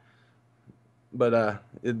 Donkey. But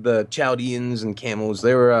the Chaldeans and camels,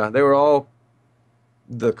 they were all,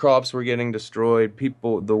 the crops were getting destroyed.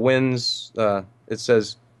 People, the winds. It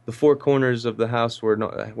says the four corners of the house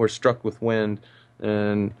were struck with wind,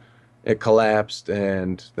 and it collapsed.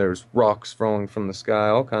 And there's rocks falling from the sky,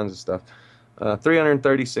 all kinds of stuff.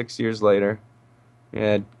 336 years later, you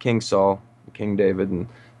had King Saul, King David, and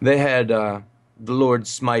they had the Lord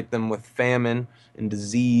smite them with famine and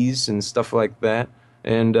disease and stuff like that.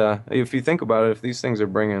 And if you think about it, if these things are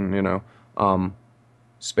bringing,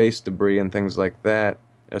 space debris and things like that,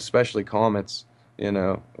 especially comets,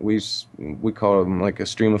 we call them like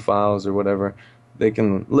extremophiles or whatever. They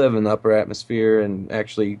can live in the upper atmosphere and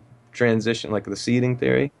actually transition, like the seeding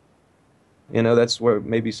theory. That's where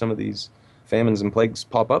maybe some of these famines and plagues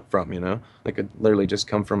pop up from. They could literally just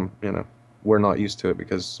come from, we're not used to it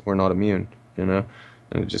because we're not immune. And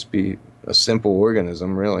it'd just be a simple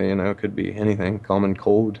organism, really. It could be anything, common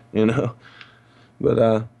cold.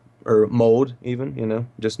 But or mold even,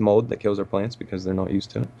 just mold that kills our plants because they're not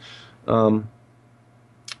used to it. Um,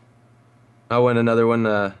 I went another one.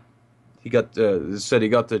 Said he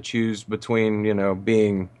got to choose between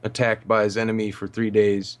being attacked by his enemy for 3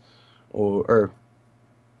 days, or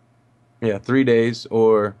yeah, 3 days,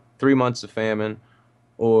 or 3 months of famine,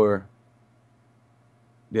 or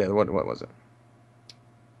yeah, what was it?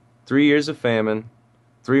 3 years of famine,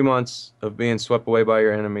 3 months of being swept away by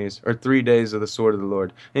your enemies, or 3 days of the sword of the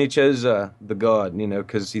Lord. And he chose the God,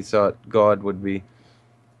 because he thought God would be,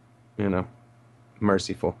 you know,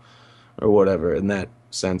 merciful or whatever in that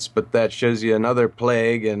sense. But that shows you another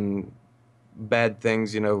plague and bad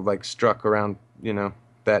things, like struck around,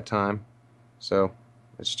 that time. So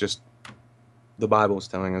it's just the Bible's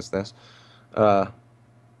telling us this. Let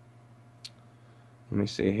me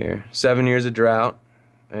see here. 7 years of drought.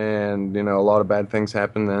 And, a lot of bad things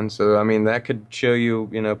happened then. So, I mean, that could show you,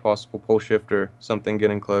 possible pole shift or something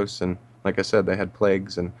getting close. And like I said, they had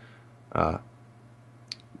plagues and the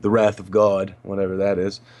wrath of God, whatever that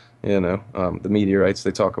is. The meteorites,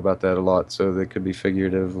 they talk about that a lot. So they could be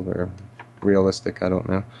figurative or realistic. I don't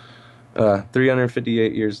know.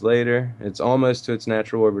 358 years later, it's almost to its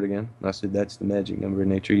natural orbit again. I said that's the magic number in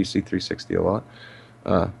nature. You see 360 a lot.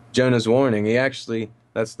 Jonah's warning,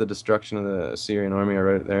 that's the destruction of the Assyrian army. I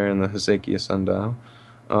wrote it there in the Hezekiah sundial.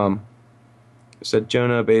 It said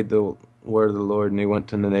Jonah obeyed the word of the Lord and he went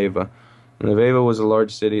to Nineveh. Nineveh was a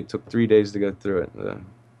large city. It took 3 days to go through it.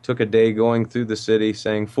 Took a day going through the city,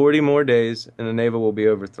 saying 40 more days and Nineveh will be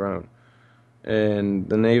overthrown. And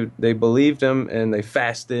then they believed him and they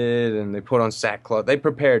fasted and they put on sackcloth. They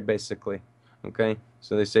prepared basically. Okay,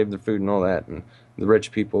 so they saved their food and all that, and the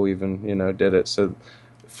rich people even did it. So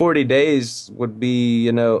 40 days would be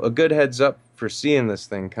a good heads up for seeing this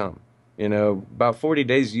thing come. About 40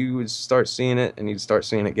 days you would start seeing it, and you'd start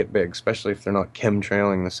seeing it get big, especially if they're not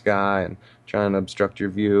chemtrailing the sky and trying to obstruct your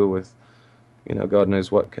view with God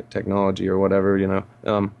knows what technology or whatever.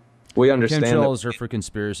 We understand Chemtrails that. are for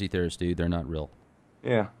conspiracy theorists, dude. They're not real.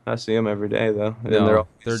 Yeah, I see them every day though. And No,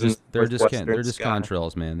 they're they're just northwestern sky.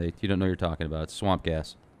 contrails, man. You don't know what you're talking about. It's swamp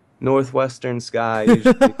gas. Northwestern sky,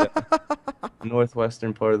 usually the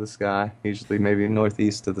northwestern part of the sky, usually maybe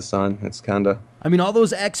northeast of the sun. It's kind of, I mean, all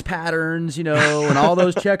those X patterns, and all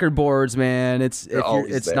those checkerboards, man. It's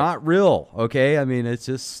always there. not real, okay? I mean,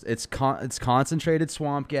 it's concentrated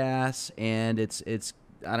swamp gas, and it's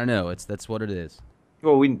I don't know. That's what it is.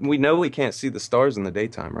 well, we know we can't see the stars in the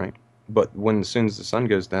daytime, right? But as soon as the sun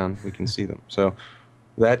goes down, we can see them. So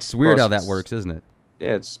that's It's weird how that works, isn't it?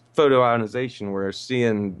 Yeah, it's photoionization. We're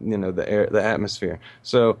seeing, the air, the atmosphere.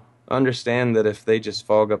 So understand that if they just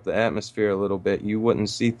fog up the atmosphere a little bit, you wouldn't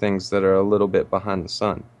see things that are a little bit behind the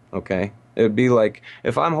sun. Okay, it would be like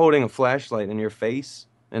if I'm holding a flashlight in your face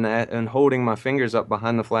and holding my fingers up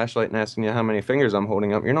behind the flashlight and asking you how many fingers I'm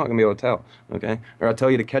holding up, you're not gonna be able to tell. Okay, or I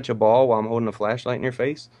tell you to catch a ball while I'm holding a flashlight in your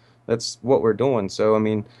face. That's what we're doing. So I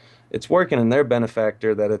mean, it's working in their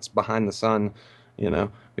benefactor that it's behind the sun,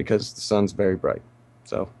 because the sun's very bright.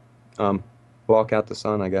 So, block out the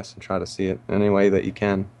sun, I guess, and try to see it any way that you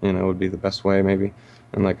can, would be the best way, maybe.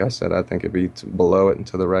 And like I said, I think it'd be below it and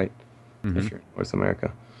to the right, if you're in North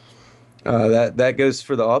America. That goes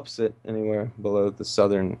for the opposite, anywhere below the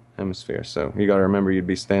southern hemisphere. So you got to remember you'd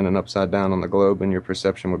be standing upside down on the globe and your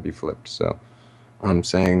perception would be flipped. So I'm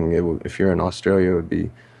saying if you're in Australia, it would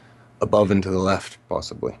be above and to the left,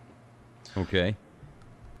 possibly. Okay.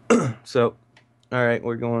 So, all right,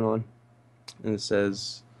 we're going on. And it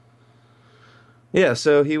says, yeah,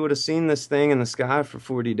 so he would have seen this thing in the sky for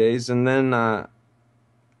 40 days and then,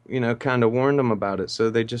 kind of warned them about it. So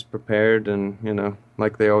they just prepared and,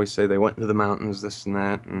 like they always say, they went to the mountains, this and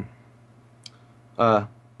that. And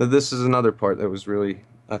but this is another part that was really,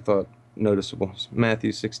 I thought, noticeable.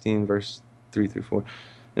 Matthew 16, verse 3 through 4.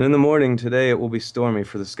 And in the morning today it will be stormy,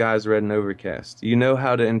 for the sky is red and overcast. You know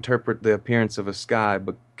how to interpret the appearance of a sky,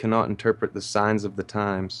 but cannot interpret the signs of the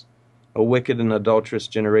times. A wicked and adulterous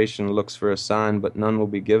generation looks for a sign, but none will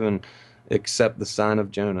be given except the sign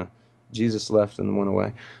of Jonah. Jesus left and went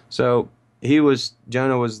away. So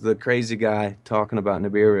Jonah was the crazy guy talking about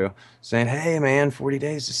Nibiru, saying, hey man, 40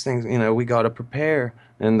 days, this thing, we got to prepare.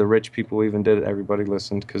 And the rich people even did it. Everybody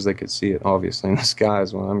listened because they could see it, obviously, in the sky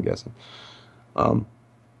is what I'm guessing. And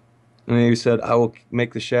he said, I will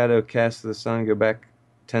make the shadow cast of the sun go back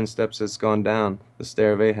 10 steps as it's gone down, the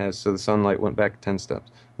stair of Ahaz, so the sunlight went back 10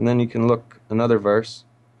 steps. And then you can look another verse,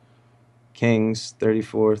 Kings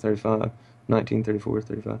 34, 35, 19, 34,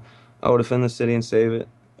 35. I will defend the city and save it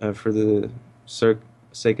for the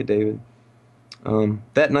sake of David.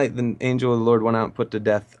 That night the angel of the Lord went out and put to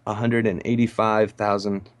death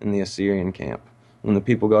 185,000 in the Assyrian camp. When the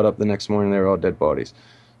people got up the next morning, they were all dead bodies.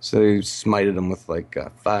 So he smited them with like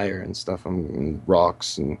fire and stuff and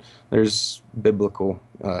rocks. And there's biblical,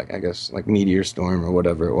 I guess, like meteor storm or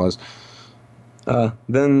whatever it was.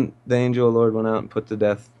 Then the angel of the Lord went out and put to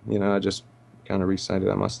death. I just kind of recited.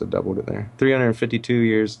 I must have doubled it there. 352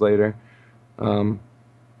 years later,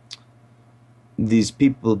 these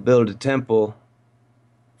people built a temple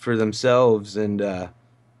for themselves and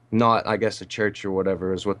not, I guess, a church or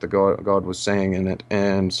whatever is what the God was saying in it.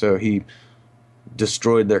 And so he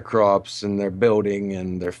destroyed their crops and their building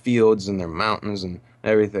and their fields and their mountains and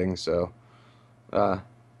everything. So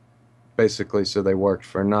basically, so they worked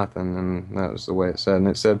for nothing, and that was the way it said. And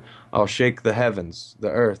it said, I'll shake the heavens, the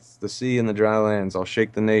earth, the sea, and the dry lands. I'll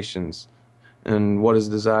shake the nations, and what is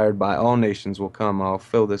desired by all nations will come. I'll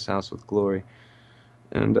fill this house with glory.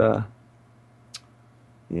 And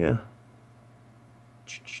yeah.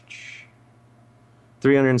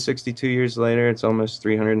 362 years later, it's almost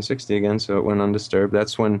 360 again, so it went undisturbed.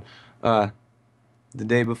 That's when the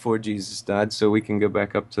day before Jesus died, so we can go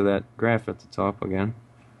back up to that graph at the top again.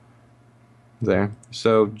 There.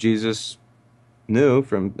 So Jesus knew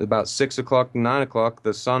from about 6 o'clock to 9 o'clock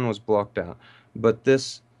the sun was blocked out. But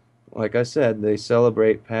this, like I said, they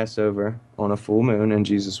celebrate Passover on a full moon, and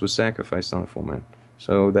Jesus was sacrificed on a full moon.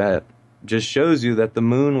 So that just shows you that the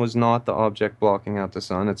moon was not the object blocking out the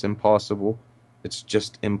sun. It's impossible. It's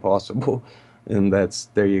just impossible. And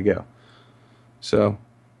there you go. So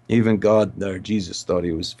even God, or Jesus, thought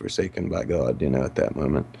he was forsaken by God, at that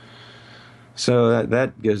moment. So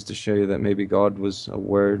that goes to show you that maybe God was a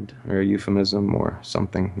word or a euphemism or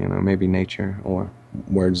something, maybe nature or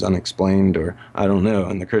words unexplained, or I don't know.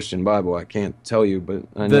 In the Christian Bible, I can't tell you, but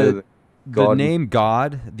I know that God... The name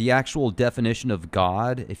God, the actual definition of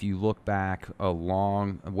God, if you look back a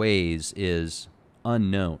long ways, is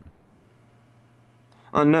unknown.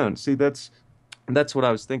 Unknown. See, that's what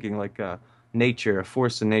I was thinking, like nature, a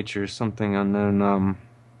force of nature, something unknown.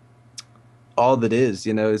 All that is,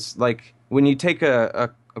 it's like when you take a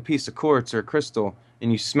piece of quartz or a crystal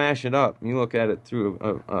and you smash it up and you look at it through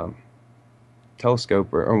a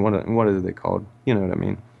telescope or what are they called? You know what I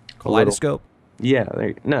mean? Kaleidoscope? Yeah,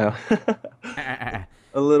 no.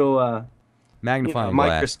 A little magnifying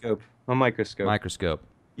microscope. glass. A microscope. Microscope.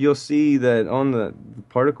 You'll see that on the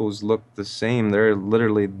particles look the same. They're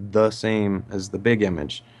literally the same as the big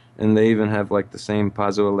image. And they even have like the same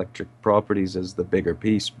piezoelectric properties as the bigger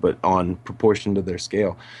piece, but on proportion to their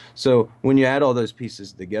scale. So when you add all those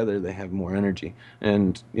pieces together, they have more energy.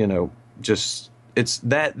 And, just it's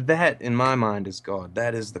that in my mind is God.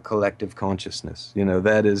 That is the collective consciousness.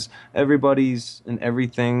 That is everybody's and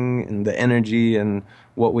everything and the energy and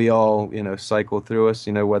what we all, cycle through us,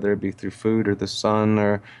 whether it be through food or the sun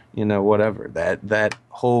or, whatever. That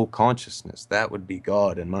whole consciousness, that would be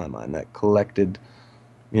God in my mind, that collected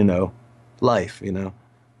life,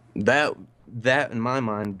 that in my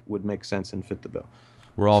mind would make sense and fit the bill.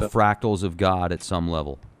 We're all fractals of God at some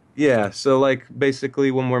level. Yeah, so like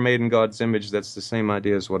basically when we're made in God's image, that's the same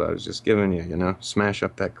idea as what I was just giving you, smash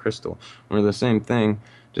up that crystal. We're the same thing,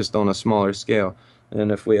 just on a smaller scale.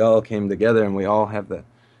 And if we all came together and we all have that,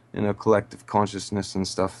 collective consciousness and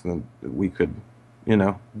stuff, then we could,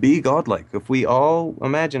 be godlike. If we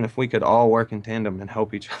could all work in tandem and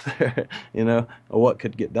help each other, what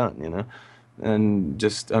could get done, and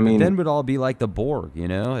just, I But mean, then we'd all be like the Borg, you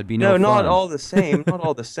know? It'd be no no, not fun. all the same. Not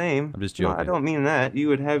all the same. I'm just No, I joking. don't mean that. You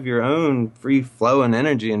would have your own free flowing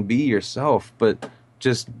energy and be yourself, but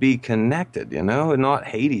just be connected, you know, and not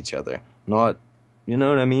hate each other. Not, you know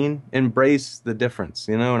what I mean? Embrace the difference,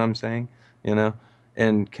 you know what I'm saying? You know,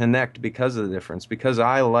 and connect because of the difference. Because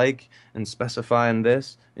I like and specify in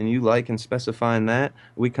this, and you like and specify in that,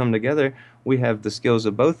 we come together. We have the skills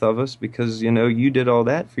of both of us because, you know, you did all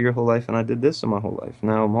that for your whole life and I did this in my whole life.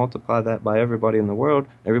 Now multiply that by everybody in the world.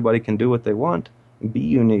 Everybody can do what they want and be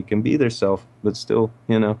unique and be their self, but still,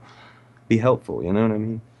 you know, be helpful. You know what I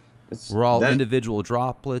mean? It's We're all that. individual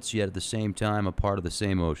droplets, yet at the same time a part of the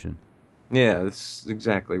same ocean. Yeah, it's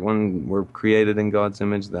exactly. When we're created in God's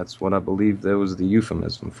image, that's what I believe there was the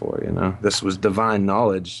euphemism for, you know. This was divine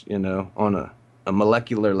knowledge, you know, on a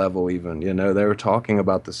molecular level even, you know. They were talking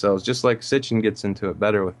about the cells, just like Sitchin gets into it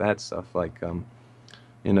better with that stuff, like,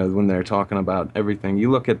 you know, when they're talking about everything. You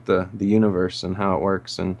look at the universe and how it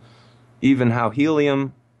works, and even how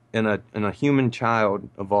helium in a human child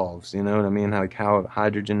evolves. You know what I mean? How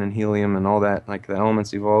hydrogen and helium and all that, like the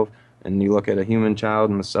elements evolve. And you look at a human child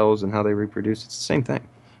and the cells and how they reproduce. It's the same thing.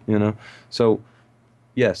 You know. So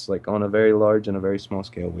yes, like on a very large and a very small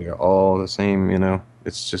scale, we are all the same. You know.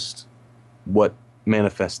 It's just what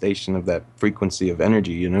manifestation of that frequency of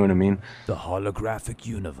energy. You know what I mean? The holographic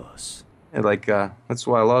universe. And like that's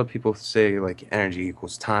why a lot of people say like energy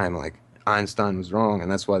equals time. Like Einstein was wrong,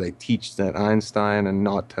 and that's why they teach that Einstein and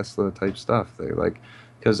not Tesla type stuff. They like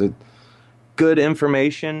because it good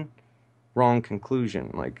information, wrong conclusion.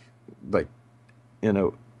 Like you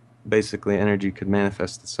know, basically energy could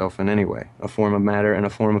manifest itself in any way, a form of matter and a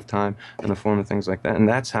form of time and a form of things like that. And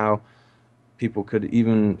that's how people could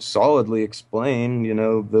even solidly explain, you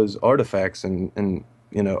know, those artifacts and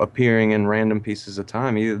you know appearing in random pieces of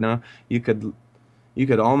time. You know, you could you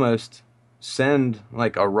could almost send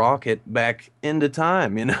like a rocket back into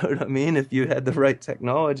time. You know what I mean? If you had the right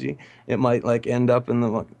technology, it might like end up in the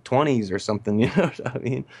like, 20s or something. You know what I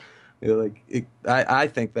mean? I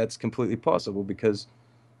think that's completely possible because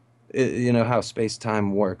you know how space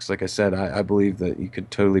time works. Like I said, I believe that you could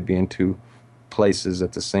totally be in two places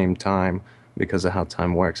at the same time because of how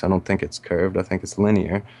time works. I don't think it's curved. I think it's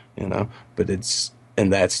linear, you know, but it's,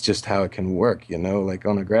 and that's just how it can work, you know, like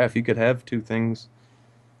on a graph, you could have two things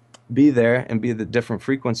be there and be the different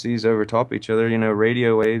frequencies over top each other. You know,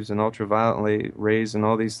 radio waves and ultraviolet rays and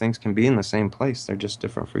all these things can be in the same place. They're just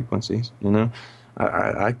different frequencies, you know.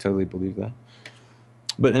 I totally believe that.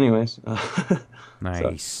 But anyways, so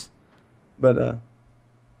Nice. but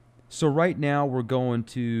So right now we're going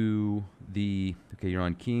to okay, you're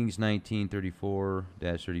on Kings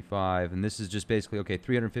 1934-35, and this is just basically, okay,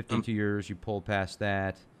 352 years, you pull past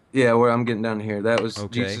that. yeah, where I'm getting down here, that was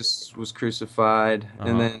Okay. Jesus was crucified, and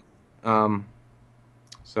Uh-huh. then um,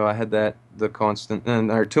 so I had that the constant, and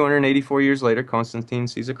or 284 years later, Constantine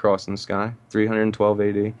sees a cross in the sky, 312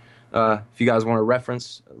 AD. If you guys want a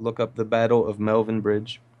reference, look up the Battle of Melvin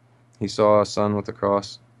Bridge. He saw a sun with a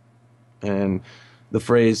cross, and the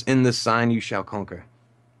phrase "In this sign you shall conquer"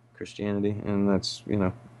 Christianity, and that's you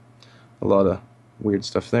know a lot of weird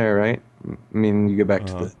stuff there, right? I mean, you go back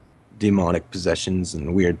to Uh-huh. the demonic possessions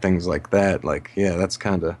and weird things like that. Like, yeah, that's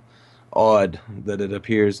kind of odd that it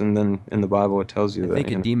appears, and then in the Bible it tells I you that think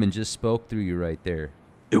you a know demon just spoke through you right there,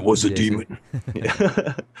 it was a Jason. demon.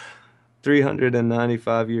 Yeah.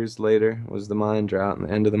 395 years later was the Mayan drought and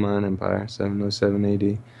the end of the Mayan Empire, 707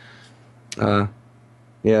 AD. Uh,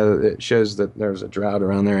 yeah, it shows that there was a drought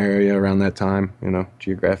around their area around that time, you know,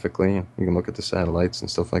 geographically. You can look at the satellites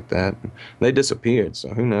and stuff like that. They disappeared, so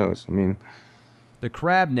who knows? I mean, The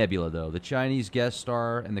Crab Nebula, though, the Chinese guest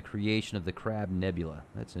star and the creation of the Crab Nebula.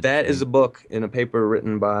 That's that is interesting. a book in a paper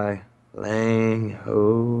written by Lang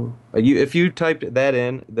Ho. If you typed that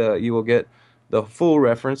in, you will get the full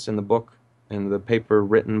reference in the book and the paper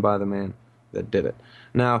written by the man that did it.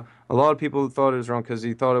 Now, a lot of people thought it was wrong because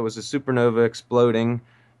he thought it was a supernova exploding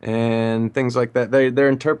and things like that. Their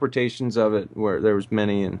interpretations of it were there was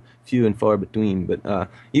many and few and far between, but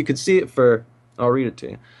you could see it for. I'll read it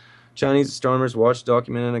to you. Chinese astronomers watched,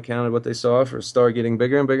 documented, and accounted what they saw for a star getting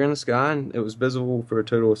bigger and bigger in the sky, and it was visible for a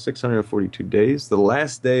total of 642 days. The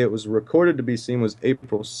last day it was recorded to be seen was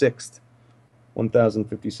April 6th,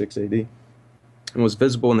 1056 AD, and was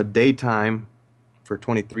visible in the daytime for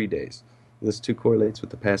 23 days. This too correlates with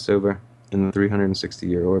the Passover in the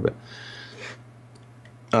 360-year orbit.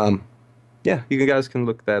 Um, yeah, you guys can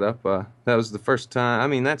look that up. That was the first time. I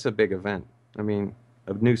mean, that's a big event. I mean,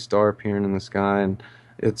 a new star appearing in the sky, and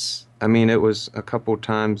I mean, it was a couple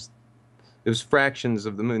times It was fractions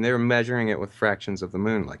of the moon. They were measuring it with fractions of the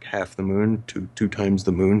moon, like half the moon, two times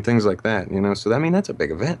the moon, things like that, you know. So I mean, that's a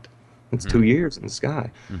big event. It's Mm-hmm. 2 years in the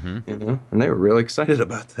sky, Mm-hmm. you know, and they were really excited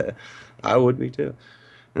about that. I would be too.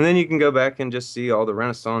 And then you can go back and just see all the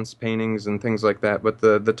Renaissance paintings and things like that. But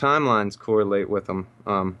the timelines correlate with them.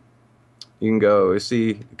 You can go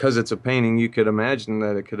see, because it's a painting, you could imagine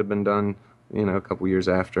that it could have been done, you know, a couple years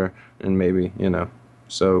after, and maybe, you know.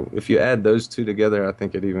 So if you add those two together, I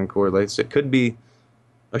think it even correlates. It could be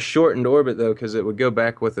a shortened orbit though, because it would go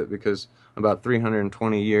back with it, because about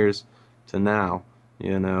 320 years to now,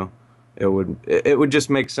 you know, it would just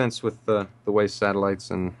make sense with the way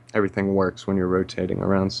satellites and everything works when you're rotating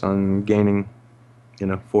around sun, gaining, you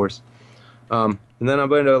know, force. And then I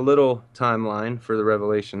made a little timeline for the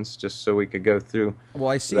revelations, just so we could go through Well,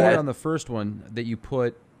 I see here that. on the first one that you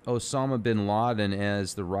put Osama bin Laden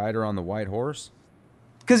as the rider on the white horse.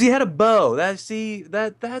 Because he had a bow.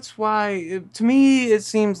 That's why to me it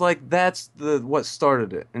seems like that's the what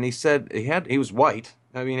started it. And he said he was white.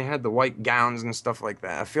 I mean, he had the white gowns and stuff like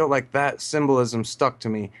that. I feel like that symbolism stuck to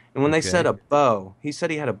me. And when they said Okay. a bow, he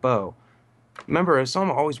said he had a bow. Remember, Osama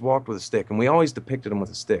always walked with a stick, and we always depicted him with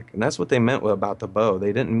a stick. And that's what they meant about the bow.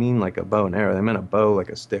 They didn't mean like a bow and arrow. They meant a bow like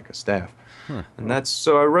a stick, a staff. Huh. And that's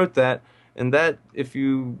so I wrote that. And that, if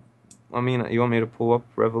you, I mean, you want me to pull up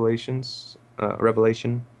Revelation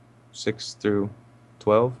 6 through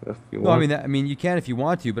 12, if you No, I want. mean, you can if you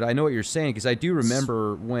want to, but I know what you're saying because I do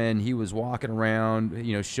remember when he was walking around,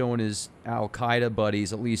 you know, showing his Al Qaeda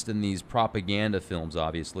buddies, at least in these propaganda films.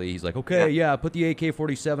 Obviously, he's like, "Okay, Yeah, yeah, put the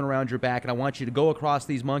AK-47 around your back, and I want you to go across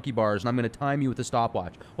these monkey bars, and I'm going to time you with a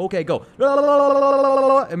stopwatch. Okay, go."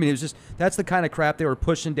 I mean, it was just that's the kind of crap they were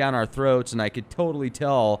pushing down our throats, and I could totally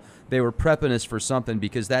tell they were prepping us for something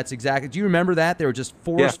because that's exactly. Do you remember that they were just yeah,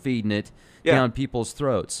 force feeding it yeah. down people's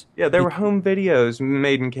throats? Yeah, there were home videos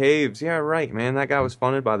made in caves. Yeah, right, man. That guy was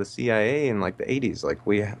funded by the CIA in like the 80s. Like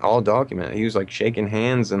we all documented. He was like shaking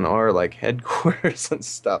hands in our like headquarters and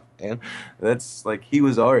stuff, man. That's like he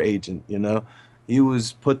was our agent, you know. He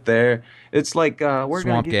was put there. It's like we're gonna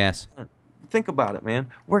Swamp give gas. think about it, man.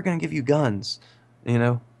 We're gonna give you guns, you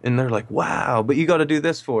know. And they're like, wow, but you got to do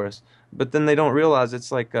this for us. But then they don't realize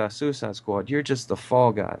it's like Suicide Squad. You're just the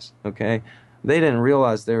fall guys, okay? They didn't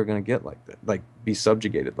realize they were going to get like that, like be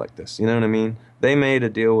subjugated like this. You know what I mean? They made a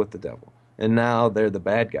deal with the devil, and now they're the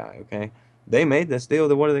bad guy. Okay? They made this deal.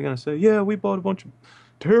 Then what are they going to say? Yeah, we bought a bunch of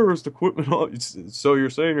terrorist equipment. So you're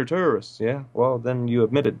saying you're terrorists? Yeah. Well, then you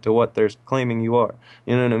admitted to what they're claiming you are.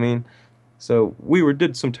 You know what I mean? So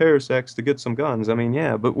did some terrorist acts to get some guns. I mean,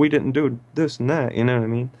 yeah, but we didn't do this and that. You know what I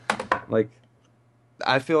mean? Like,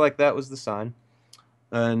 I feel like that was the sign.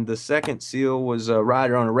 And the second seal was a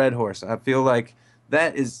rider on a red horse. I feel like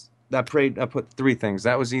that is. I put three things.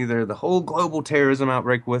 That was either the whole global terrorism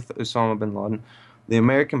outbreak with Osama bin Laden, the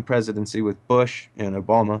American presidency with Bush and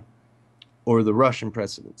Obama, or the Russian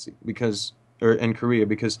presidency or in Korea,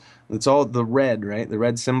 because it's all the red, right? The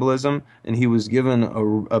red symbolism, and he was given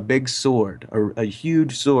a big sword, a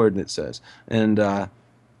huge sword that says, and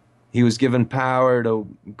he was given power to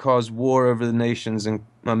cause war over the nations and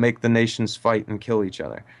make the nations fight and kill each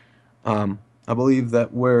other. I believe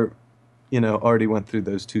that already went through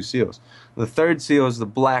those two seals. The third seal is the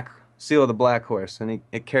black seal of the black horse, and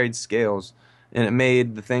it carried scales, and it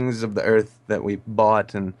made the things of the earth that we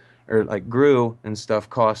bought or like grew and stuff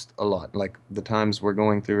cost a lot, like the times we're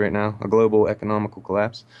going through right now, a global economical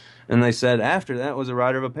collapse. And they said after that was a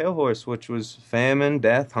rider of a pale horse, which was famine,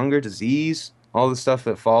 death, hunger, disease, all the stuff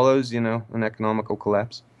that follows, an economical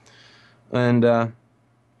collapse. And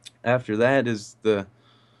after that is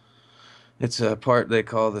it's a part they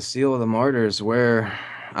call the Seal of the Martyrs, where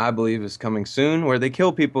I believe is coming soon, where they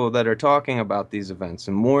kill people that are talking about these events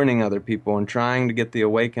and warning other people and trying to get the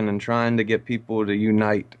awaken and trying to get people to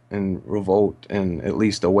unite and revolt and at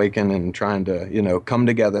least awaken and trying to, come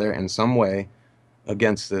together in some way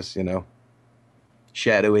against this,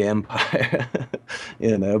 shadowy empire,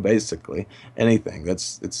 basically anything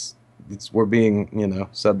we're being,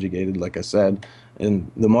 subjugated, like I said, and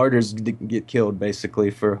the martyrs get killed basically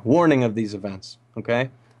for warning of these events.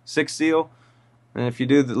 Okay, sixth seal, and if you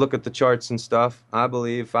look at the charts and stuff, I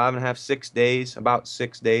believe 5.5, 6 days, about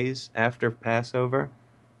 6 days after Passover,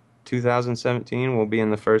 2017, will be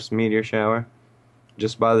in the first meteor shower,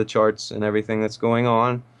 just by the charts and everything that's going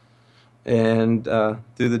on. And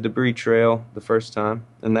through the debris trail the first time,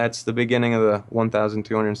 and that's the beginning of the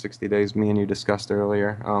 1,260 days me and you discussed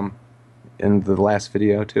earlier in the last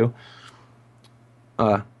video too.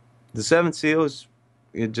 The seventh seal is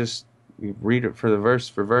you read it for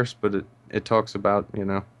verse, but it talks about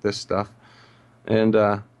this stuff, and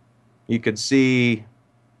you could see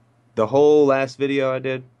the whole last video I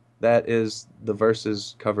did, that is the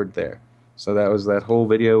verses covered there. So that was that whole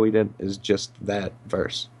video we did is just that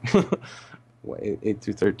verse. 8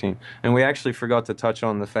 through 13. And we actually forgot to touch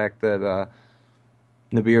on the fact that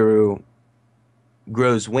Nibiru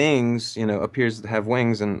grows wings, appears to have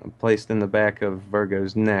wings and placed in the back of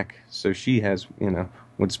Virgo's neck. So she has,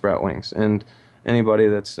 would sprout wings. And anybody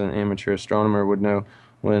that's an amateur astronomer would know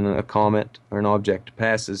when a comet or an object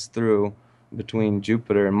passes through between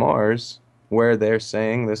Jupiter and Mars, where they're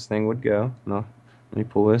saying this thing would go. No, let me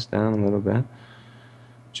pull this down a little bit.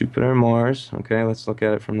 Jupiter and Mars. Okay, let's look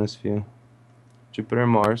at it from this view. Jupiter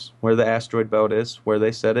and Mars, where the asteroid belt is, where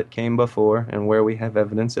they said it came before, and where we have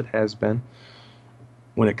evidence it has been.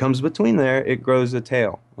 When it comes between there, it grows a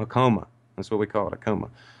tail, a coma. That's what we call it, a coma.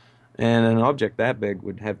 And an object that big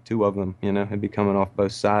would have two of them, It'd be coming off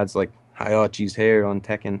both sides like Hayachi's hair on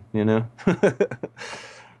Tekken,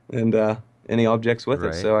 And any objects with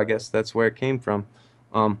it. So I guess that's where it came from.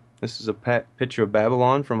 This is a picture of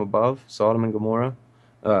Babylon from above, Sodom and Gomorrah.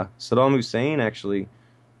 Saddam Hussein actually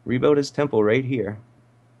rebuilt his temple right here.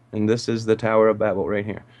 And this is the Tower of Babel right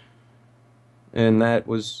here. And that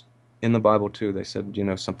was in the Bible too. They said,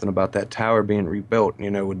 something about that tower being rebuilt,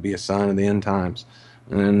 would be a sign of the end times.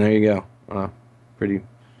 And there you go. Pretty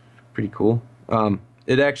cool.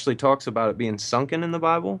 It actually talks about it being sunken in the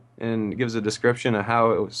Bible and gives a description of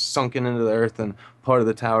how it was sunken into the earth and part of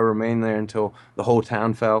the tower remained there until the whole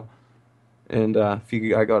town fell. And I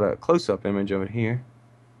got a close-up image of it here.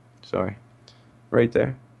 Sorry. Right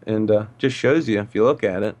there. And just shows you, if you look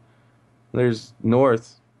at it, there's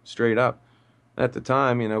north straight up. At the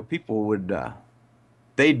time, people would,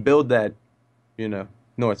 they'd build that,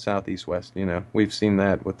 north, south, east, west. We've seen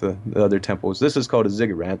that with the other temples. This is called a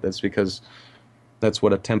ziggurat. That's because that's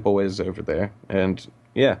what a temple is over there. And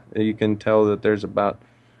yeah, you can tell that there's about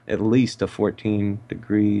at least a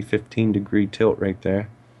 14-degree, 15-degree tilt right there,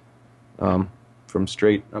 from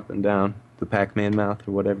straight up and down. The Pac-Man mouth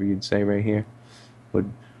or whatever you'd say right here,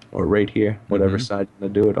 or right here, whatever side you're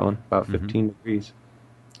going to do it on, about 15 degrees.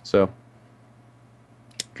 So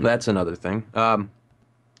that's another thing.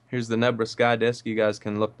 Here's the Nebra sky disk. You guys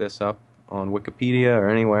can look this up on Wikipedia or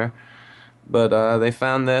anywhere. But they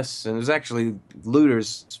found this, and it was actually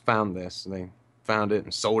looters found this. They found it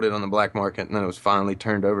and sold it on the black market, and then it was finally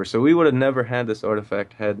turned over. So we would have never had this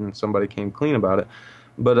artifact hadn't somebody came clean about it.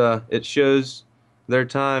 But it shows their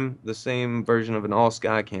time, the same version of an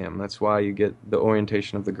all-sky cam. That's why you get the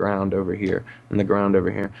orientation of the ground over here and the ground over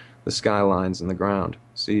here, the sky lines and the ground.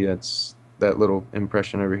 See, it's that little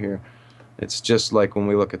impression over here. It's just like when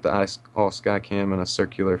we look at the all-sky cam in a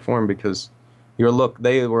circular form, because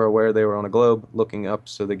they were aware they were on a globe looking up,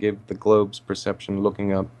 so they gave the globe's perception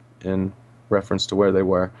looking up in reference to where they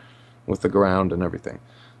were with the ground and everything.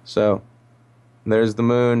 So there's the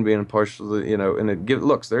moon being partially, and it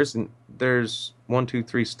looks, there's 1, 2,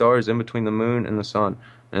 3 stars in between the moon and the sun,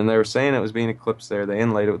 and they were saying it was being eclipsed there. They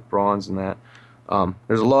inlaid it with bronze and that.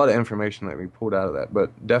 There's a lot of information that we pulled out of that,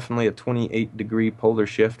 but definitely a 28-degree polar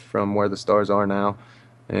shift from where the stars are now,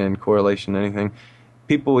 and correlation to anything.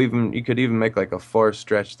 You could even make like a far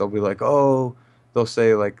stretch. They'll be like, oh, they'll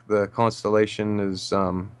say like the constellation is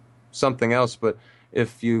something else, but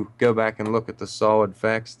if you go back and look at the solid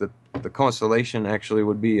facts, that the constellation actually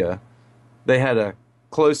would be they had a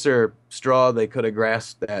closer straw they could have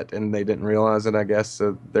grasped at, and they didn't realize it, I guess.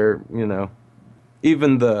 So they're,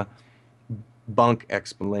 even the bunk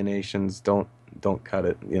explanations don't cut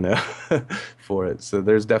it, for it. So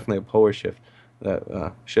there's definitely a polar shift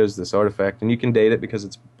that shows this artifact, and you can date it because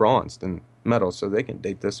it's bronzed and metal, so they can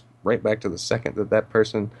date this right back to the second that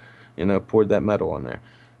person, poured that metal on there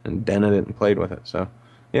and dented it and played with it. So,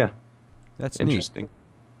 yeah, that's interesting, neat.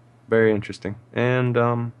 Very interesting.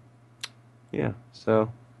 And yeah.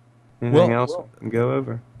 So, anything else we can go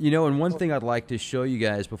over? And one thing I'd like to show you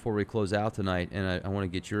guys before we close out tonight, and I want to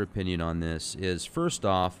get your opinion on this, is first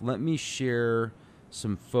off, let me share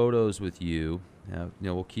some photos with you.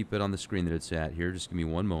 We'll keep it on the screen that it's at here. Just give me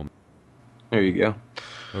one moment. There you go.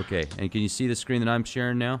 Okay, and can you see the screen that I'm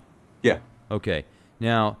sharing now? Yeah. Okay.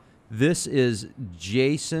 Now, this is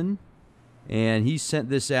Jason, and he sent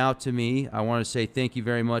this out to me. I want to say thank you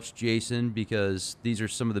very much, Jason, because these are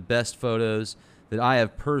some of the best photos that I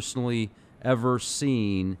have personally ever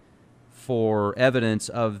seen for evidence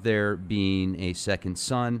of there being a second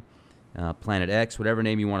sun, Planet X, whatever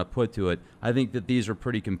name you want to put to it. I think that these are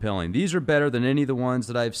pretty compelling. These are better than any of the ones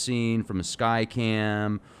that I've seen from a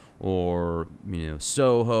Skycam or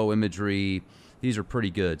Soho imagery. These are pretty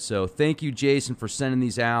good. So thank you, Jason, for sending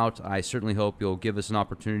these out. I certainly hope you'll give us an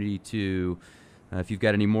opportunity to, if you've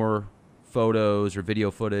got any more photos or video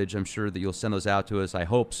footage, I'm sure that you'll send those out to us. I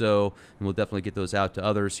hope so, and we'll definitely get those out to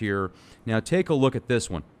others here. Now, take a look at this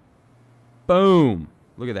one. Boom.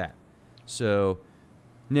 Look at that. So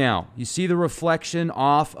now, you see the reflection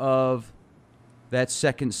off of that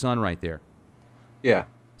second sun right there. Yeah.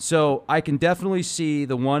 So I can definitely see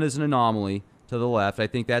the one is an anomaly to the left. I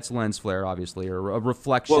think that's lens flare, obviously, or a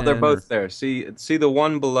reflection. Well, they're both there. See the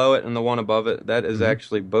one below it and the one above it? That is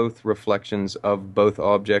actually both reflections of both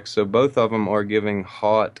objects. So both of them are giving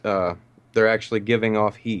hot, they're actually giving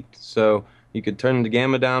off heat. So you could turn the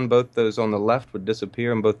gamma down, both those on the left would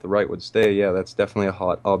disappear and both the right would stay. Yeah, that's definitely a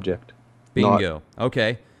hot object. Bingo.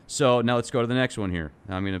 Okay. So now let's go to the next one here.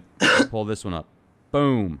 I'm going to pull this one up.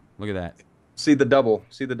 Boom. Look at that. See the double.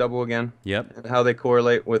 See the double again? Yep. And how they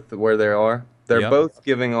correlate with where they are? They're both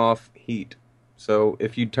giving off heat. So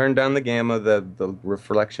if you turn down the gamma, the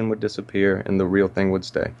reflection would disappear and the real thing would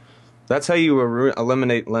stay. That's how you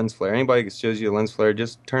eliminate lens flare. Anybody that shows you a lens flare,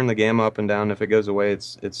 just turn the gamma up and down. If it goes away,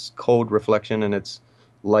 it's cold reflection and it's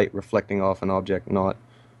light reflecting off an object, not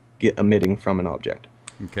emitting from an object.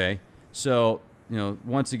 Okay. So, you know,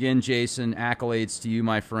 once again, Jason, accolades to you,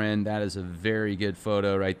 my friend. That is a very good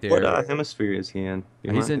photo right there. What hemisphere is he in?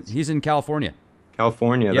 He's in California.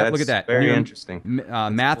 California. Yeah, that's look at that. Very interesting.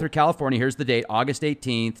 Mather, California. Here's the date, August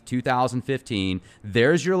 18th, 2015.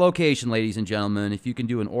 There's your location, ladies and gentlemen. If you can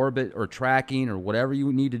do an orbit or tracking or whatever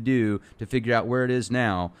you need to do to figure out where it is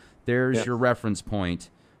now, there's your reference point,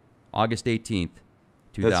 August 18th,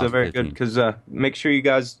 2015. That's a very good, because make sure you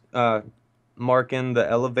guys mark in the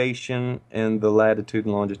elevation and the latitude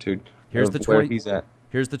and longitude. Here's the where he's at.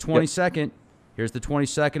 Here's the 22nd. Here's the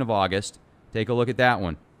 22nd of August. Take a look at that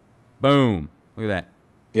one. Boom. Look at that.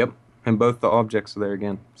 Yep. And both the objects are there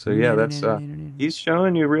again. So yeah, that's he's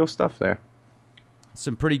showing you real stuff there.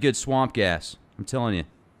 Some pretty good swamp gas, I'm telling you.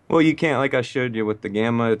 Well, you can't, like I showed you with the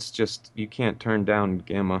gamma, it's just you can't turn down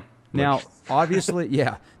gamma. Now, obviously,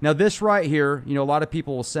 yeah. Now, this right here, you know, a lot of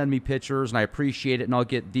people will send me pictures, and I appreciate it, and I'll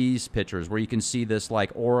get these pictures where you can see this, like,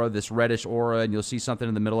 aura, this reddish aura, and you'll see something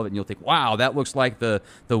in the middle of it, and you'll think, wow, that looks like the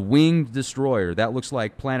winged destroyer. That looks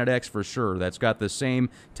like Planet X for sure. That's got the same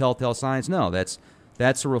telltale signs. No, that's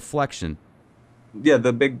a reflection. Yeah,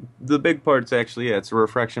 the big part's actually, yeah, it's a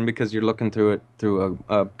refraction because you're looking through it through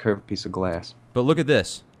a curved piece of glass. But look at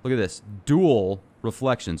this. Look at this. Dual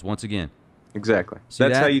reflections, once again. Exactly. See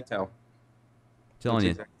That's that? how you tell. Telling you.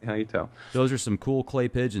 Exactly how you tell. Those are some cool clay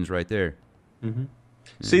pigeons right there. Mm-hmm.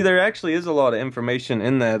 See, there actually is a lot of information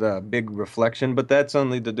in that big reflection, but that's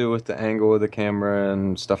only to do with the angle of the camera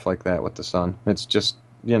and stuff like that with the sun. It's just,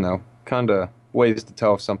 you know, kind of ways to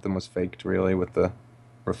tell if something was faked, really, with the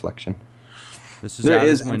reflection. There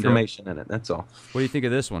is information in it, that's all. What do you think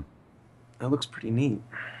of this one? That looks pretty neat.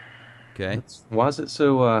 Okay. Why is it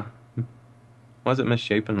so, why is it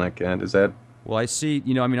misshapen like that? Is that... Well, I see,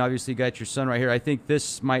 you know, I mean, obviously you got your sun right here. I think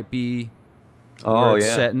this might be where it's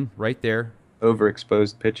setting right there.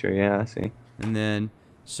 Overexposed picture, yeah, I see. And then,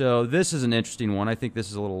 so this is an interesting one. I think this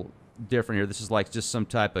is a little different here. This is like just some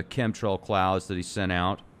type of chemtrail clouds that he sent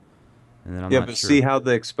out. And then I'm not sure. See how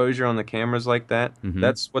the exposure on the camera's like that?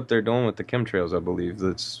 That's what they're doing with the chemtrails, I believe.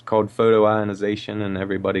 It's called photoionization, and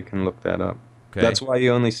everybody can look that up. Okay. That's why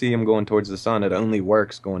you only see them going towards the sun. It only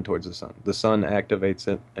works going towards the sun. The sun activates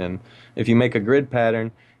it, and if you make a grid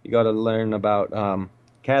pattern, you got to learn about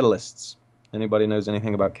catalysts. Anybody knows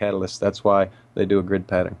anything about catalysts? That's why they do a grid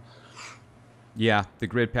pattern. Yeah, the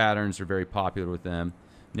grid patterns are very popular with them.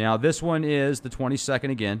 Now, this one is the 22nd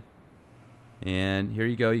again. And here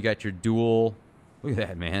you go. You got your dual. Look at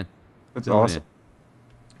that, man. That's awesome.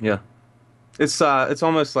 Yeah. It's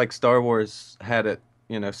almost like Star Wars had it,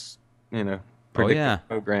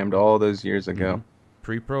 programmed all those years ago.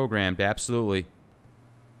 Pre-programmed, absolutely.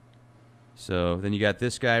 So then you got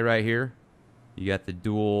this guy right here. You got the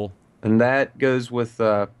dual. And that goes with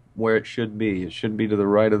where it should be. It should be to the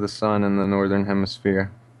right of the sun in the northern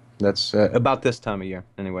hemisphere. That's about this time of year.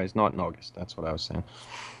 Anyways, not in August. That's what I was saying.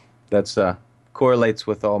 That's correlates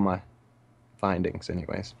with all my findings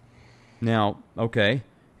anyways. Now, okay.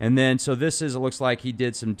 And then, so this is, it looks like he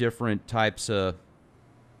did some different types of,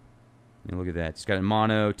 look at that. He's got a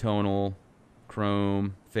monotonal,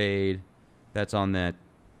 chrome, fade. That's on that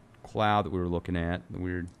cloud that we were looking at. The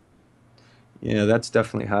weird. Yeah, that's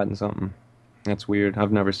definitely hiding something. That's weird.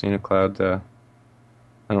 I've never seen a cloud, I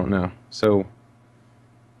don't know. So,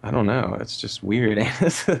 I don't know. It's just weird.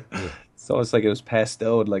 It's almost like it was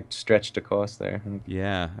pasteled, like stretched across there.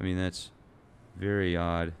 Yeah, I mean, that's very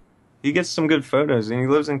odd. He gets some good photos, and he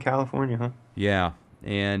lives in California, huh? Yeah,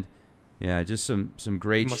 and yeah, just some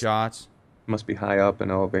great shots. Must be high up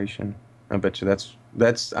in elevation. I bet you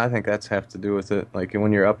that's I think that's have to do with it. Like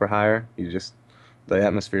when you're up or higher, the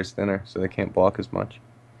atmosphere's thinner, so they can't block as much.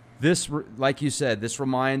 This, like you said, this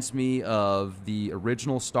reminds me of the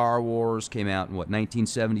original Star Wars. Came out in what,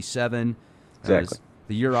 1977. That Exactly. was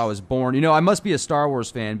the year I was born. You know, I must be a Star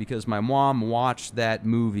Wars fan because my mom watched that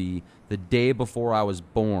movie the day before I was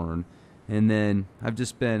born, and then I've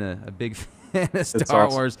just been a big fan of It's Star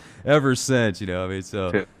awesome. Wars ever since. You know, I mean,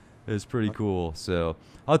 so Too. it's pretty cool. So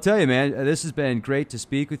I'll tell you, man, this has been great to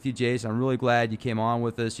speak with you, Jason. I'm really glad you came on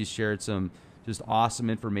with us. You shared some just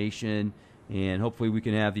awesome information. And hopefully we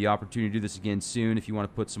can have the opportunity to do this again soon. If you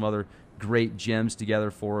want to put some other great gems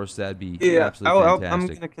together for us, that'd be Yeah, absolutely I'm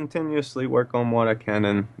fantastic. gonna continuously work on what I can,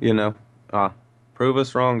 and prove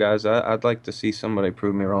us wrong, guys. I'd like to see somebody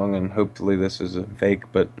prove me wrong, and hopefully this is a fake,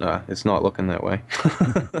 but it's not looking that way.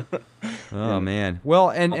 Oh And man. Well,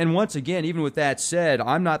 and once again, even with that said,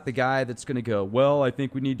 I'm not the guy that's going to go, well, I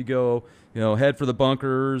think we need to go, head for the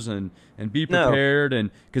bunkers and be no, prepared, and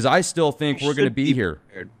because I still think you we're going to should be be here.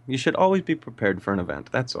 prepared. You should always be prepared for an event.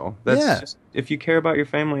 That's all. That's Yeah. just if you care about your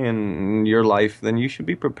family and your life, then you should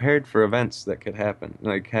be prepared for events that could happen.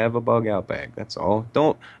 Like have a bug out bag. That's all.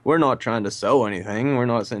 Don't. We're not trying to sell anything. We're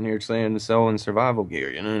not sitting here saying to sell in survival gear.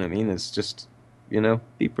 You know what I mean? It's just,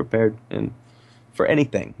 be prepared and for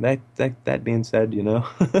anything. That being said,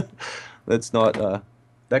 that's not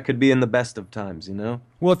that could be in the best of times.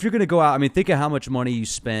 Well, if you're going to go out, I mean, think of how much money you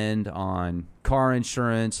spend on car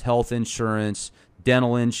insurance, health insurance,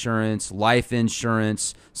 dental insurance, life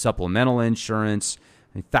insurance, supplemental insurance,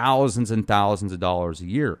 I mean, thousands and thousands of dollars a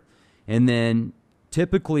year. And then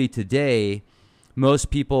typically today, most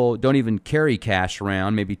people don't even carry cash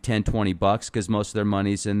around, maybe 10, 20 bucks, because most of their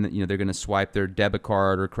money's in, they're going to swipe their debit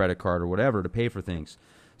card or credit card or whatever to pay for things.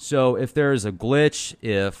 So if there's a glitch,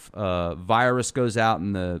 if a virus goes out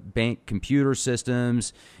in the bank computer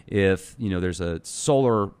systems, if there's a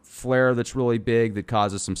solar flare that's really big that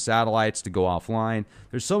causes some satellites to go offline,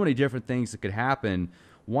 there's so many different things that could happen.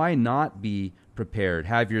 Why not be prepared?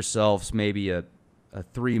 Have yourselves maybe a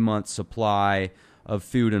 3-month supply of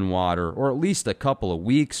food and water, or at least a couple of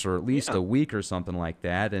weeks, or at least Yeah. a week or something like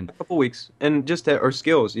that. And Couple weeks and just or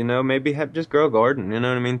skills, maybe have just grow a garden, you know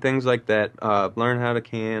what I mean, things like that. Learn how to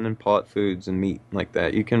can and pot foods and meat like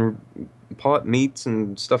that. You can pot meats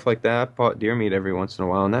and stuff like that. I pot deer meat every once in a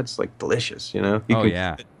while, and that's like delicious. You oh can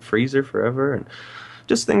yeah, keep it in the freezer forever, and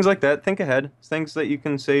just things like that. Think ahead, things that you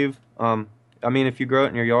can save. I mean, if you grow it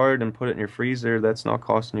in your yard and put it in your freezer, that's not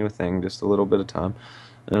costing you a thing, just a little bit of time.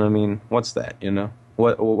 And I mean, what's that?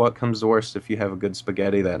 What comes to worst if you have a good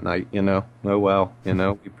spaghetti that night? Oh well,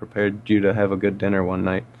 we prepared you to have a good dinner one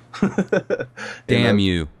night. You damn know?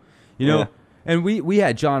 you. You Yeah. know, and we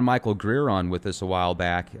had John Michael Greer on with us a while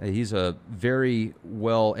back. He's a very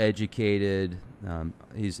well educated.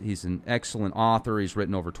 He's an excellent author. He's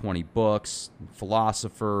written over 20 books.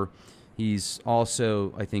 Philosopher. He's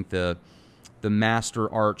also, I think, the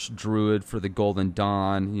master arch druid for the Golden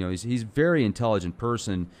Dawn. He's a very intelligent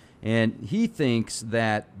person, and he thinks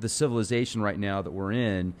that the civilization right now that we're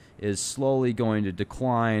in is slowly going to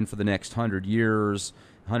decline for the next 100 years.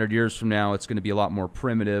 100 years from now, it's going to be a lot more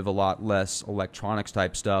primitive, a lot less electronics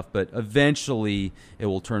type stuff, but eventually it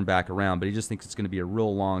will turn back around. But he just thinks it's going to be a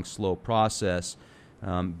real long, slow process.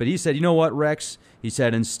 But he said, you know what, Rex? He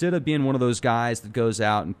said, instead of being one of those guys that goes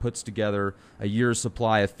out and puts together a year's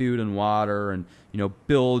supply of food and water and,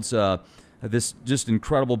 builds this just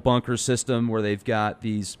incredible bunker system where they've got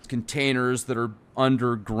these containers that are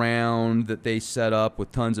underground that they set up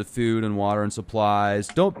with tons of food and water and supplies.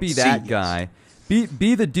 Don't be that Seeds. guy.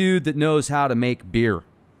 Be the dude that knows how to make beer.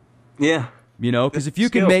 Yeah. Because if you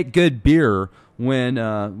can Skill. make good beer when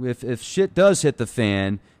if shit does hit the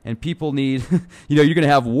fan and people need, you're going to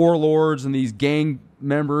have warlords and these gang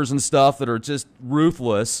members and stuff that are just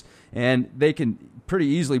ruthless, and they can pretty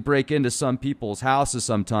easily break into some people's houses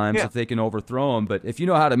sometimes Yeah. if they can overthrow them. But if you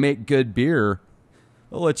know how to make good beer,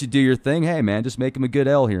 they'll let you do your thing. Hey, man, just make them a good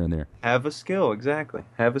ale here and there. Have a skill, exactly.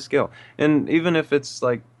 Have a skill. And even if it's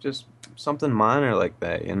like just something minor like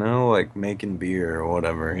that, like making beer or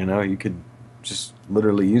whatever, you could just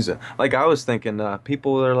literally use it. Like I was thinking,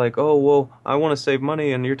 people are like, oh, well, I want to save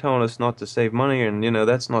money and you're telling us not to save money and,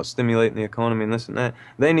 that's not stimulating the economy and this and that.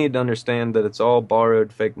 They need to understand that it's all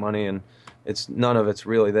borrowed fake money and none of it's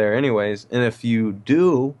really there anyways. And if you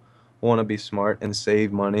do want to be smart and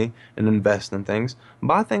save money and invest in things,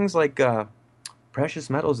 buy things like precious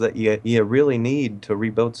metals that you really need to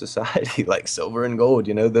rebuild society, like silver and gold.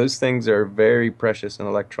 You know, those things are very precious in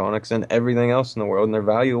electronics and everything else in the world, and their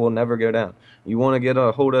value will never go down. You want to get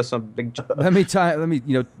a hold of some big. Let me,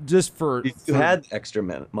 just If you had extra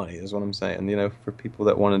money, is what I'm saying. You know, for people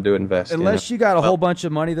that want to invest. Unless you got a whole bunch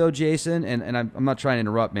of money, though, Jason, and I'm not trying to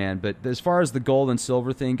interrupt, man, but as far as the gold and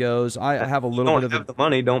silver thing goes, I have a little bit of the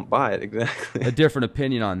money, don't buy it. Exactly. a different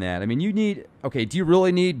opinion on that. I mean, you need, okay, do you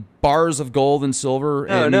really need bars of gold and silver?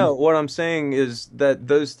 No, no. What I'm saying is that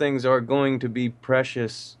those things are going to be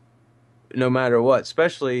precious no matter what,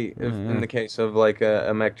 especially if, in the case of like a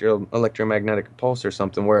electromagnetic pulse or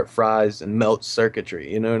something where it fries and melts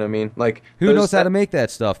circuitry. You know what I mean? Like, who knows how to make that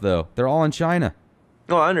stuff, though? They're all in China.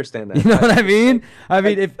 Oh, I understand that. You know what I mean? I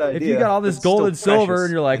mean, if you got all this It's gold and still silver, precious.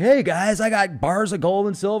 and you're like, "Hey guys, I got bars of gold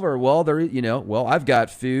and silver." Well, I've got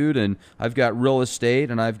food and I've got real estate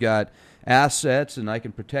and I've got assets and I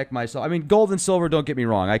can protect myself. I mean, gold and silver, don't get me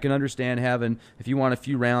wrong. I can understand having, if you want a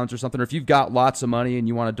few rounds or something, or if you've got lots of money and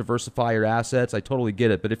you want to diversify your assets, I totally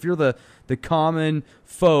get it. But if you're the common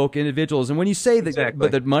folk, individuals, and when you say that, Exactly.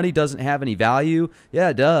 but that money doesn't have any value, yeah,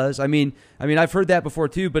 it does. I mean, I've heard that before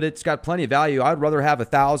too, but it's got plenty of value. I'd rather have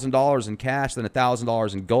 $1,000 in cash than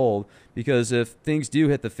 $1,000 in gold, because if things do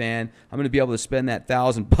hit the fan, I'm going to be able to spend that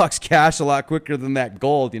 $1,000 cash a lot quicker than that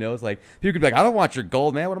gold. It's like people could be like, "I don't want your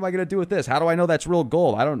gold, man. What am I going to do with this? How do I know that's real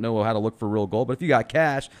gold? I don't know how to look for real gold." But if you got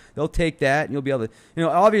cash, they'll take that, and you'll be able to,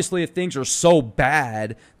 obviously, if things are so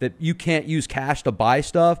bad that you can't use cash to buy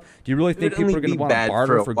stuff, do you really think people are going to want to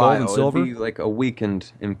barter for gold and silver? It'd be like a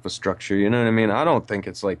weakened infrastructure. You know what I mean? I don't think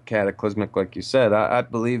it's like cataclysmic, like you said. I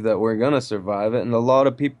believe that we're gonna survive it, and a lot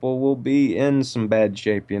of people will be in some bad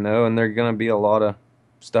shape, and they're gonna be a lot of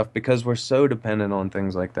stuff because we're so dependent on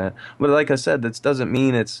things like that. But like I said, that doesn't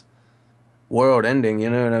mean it's world ending. You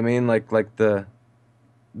know what I mean? Like the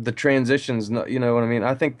transitions. You know what I mean?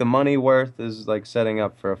 I think the money worth is like setting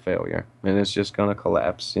up for a failure, and it's just gonna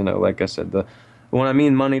collapse. Like I said, when I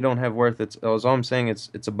mean money don't have worth, it's all I'm saying.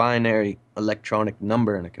 It's a binary electronic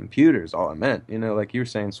number in a computer is all I meant. Like you were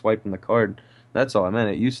saying, swiping the card. That's all I meant.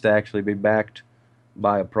 It used to actually be backed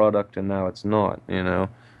by a product, and now it's not.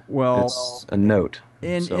 Well, it's a note.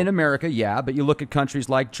 In America, yeah, but you look at countries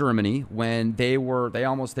like Germany, when they were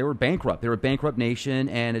bankrupt. They were a bankrupt nation,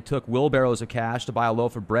 and it took wheelbarrows of cash to buy a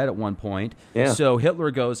loaf of bread at one point. Yeah. So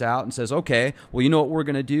Hitler goes out and says, "Okay, well, you know what we're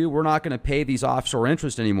going to do? We're not going to pay these offshore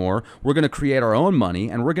interest anymore. We're going to create our own money,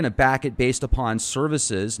 and we're going to back it based upon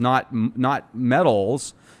services, not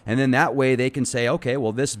metals." And then that way they can say, okay,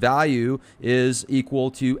 well, this value is equal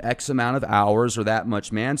to X amount of hours or that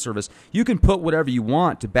much man service. You can put whatever you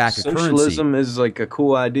want to back a currency. Socialism is like a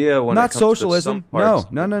cool idea when not it comes socialism. to some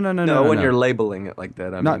parts. No. When you're labeling it like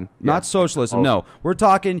that, not socialism. No, we're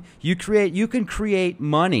talking. You can create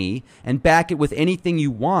money and back it with anything you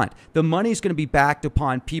want. The money is going to be backed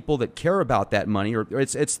upon people that care about that money, or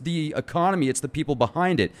it's the economy. It's the people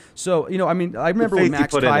behind it. So I remember when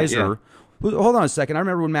Max Kaiser. Hold on a second. I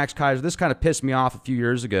remember when Max Kaiser, this kind of pissed me off a few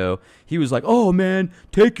years ago. He was like, "Oh man,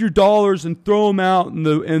 take your dollars and throw them out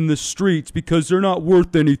in the streets because they're not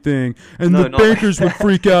worth anything, and the bankers would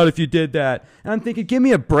freak out if you did that." And I'm thinking, give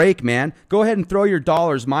me a break, man. Go ahead and throw your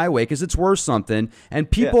dollars my way because it's worth something. And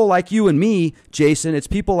people like you and me, Jason, it's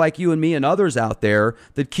people like you and me and others out there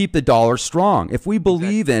that keep the dollar strong. If we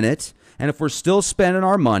believe in it, and if we're still spending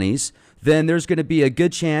our monies, then there's going to be a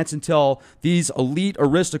good chance until these elite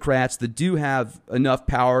aristocrats that do have enough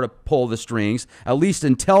power to pull the strings, at least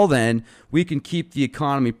until then, we can keep the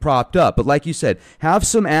economy propped up. But like you said, have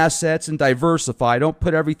some assets and diversify. Don't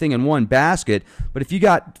put everything in one basket. But if you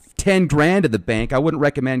got 10 grand in the bank, I wouldn't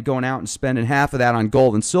recommend going out and spending half of that on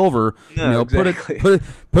gold and silver. No, exactly.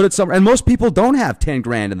 Put it somewhere. And most people don't have 10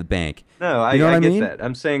 grand in the bank. No, I get that.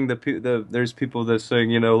 I'm saying there's people that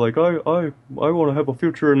saying, like I want to have a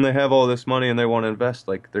future, and they have all this money and they want to invest.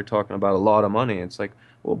 Like they're talking about a lot of money. It's like,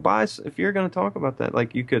 well, if you're going to talk about that,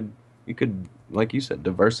 like you could like you said,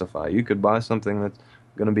 diversify. You could buy something that's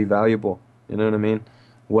going to be valuable. You know what I mean?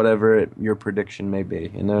 Whatever your prediction may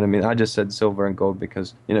be. You know what I mean? I just said silver and gold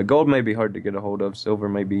because gold may be hard to get a hold of. Silver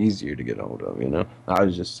may be easier to get a hold of. I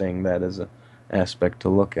was just saying that as a aspect to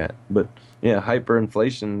look at. But yeah,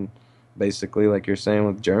 hyperinflation. Basically, like you're saying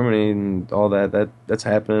with Germany and all that's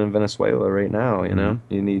happening in Venezuela right now.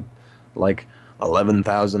 You need like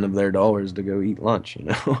 11,000 of their dollars to go eat lunch.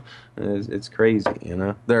 It's crazy.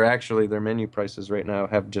 Their menu prices right now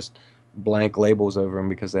have just blank labels over them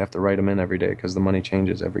because they have to write them in every day because the money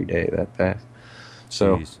changes every day that fast.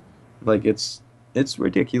 So, like it's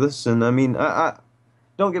ridiculous. And I mean,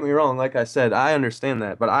 don't get me wrong, like I said, I understand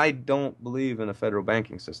that, but I don't believe in a federal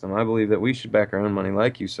banking system. I believe that we should back our own money,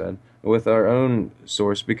 like you said, with our own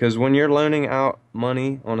source, because when you're loaning out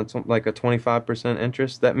money on like a 25%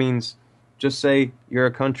 interest, that means, just say you're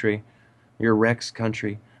a country, you're Rex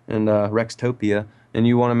country and Rextopia, and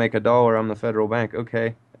you want to make $1 on the federal bank.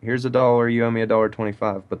 Okay, here's $1, you owe me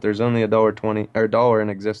 $1.25, but there's only $1.20 or $1 in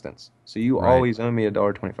existence, so you Right. always owe me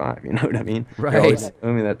 $1.25. You know what I mean? You Right. always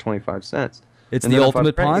owe me that 25 cents. It's And the then if I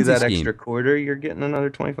ultimate grant you Ponzi that scheme. extra quarter, you're getting another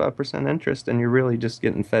 25% interest, and you're really just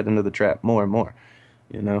getting fed into the trap more and more,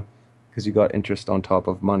 you know, because you got interest on top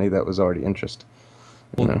of money that was already interest,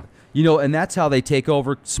 you Well, know. and that's how they take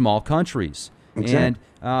over small countries. And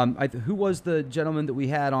Exactly. who was the gentleman that we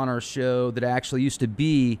had on our show that actually used to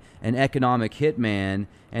be an economic hitman?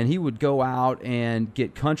 And he would go out and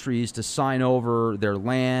get countries to sign over their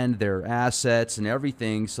land, their assets, and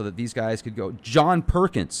everything so that these guys could go. John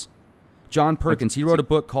Perkins. John Perkins. He wrote a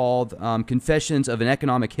book called Confessions of an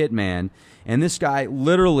Economic Hitman. And this guy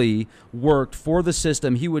literally worked for the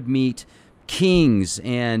system. He would meet kings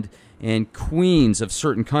and queens of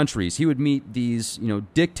certain countries. He would meet these,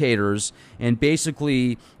 dictators, and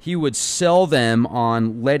basically he would sell them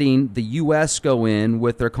on letting the U.S. go in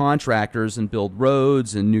with their contractors and build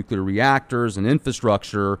roads and nuclear reactors and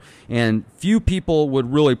infrastructure. And few people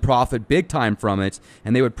would really profit big time from it,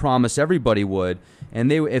 and they would promise everybody would. And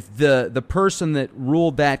if the person that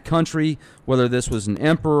ruled that country, whether this was an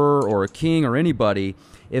emperor or a king or anybody,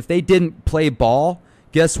 if they didn't play ball,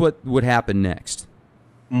 guess what would happen next?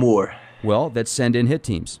 More. Well, they'd send in hit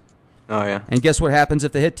teams. Oh, yeah. And guess what happens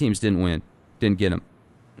if the hit teams didn't win, didn't get them?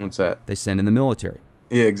 What's that? They send in the military.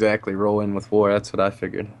 Yeah, exactly. Roll in with war. That's what I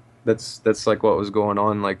figured. That's like what was going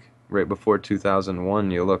on like right before 2001.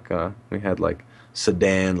 You look, we had like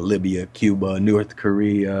Sudan, Libya, Cuba, North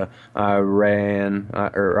Korea, Iran,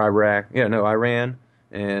 or Iraq. Yeah, no, Iran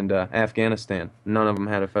and Afghanistan. None of them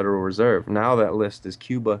had a Federal Reserve. Now that list is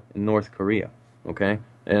Cuba and North Korea. Okay,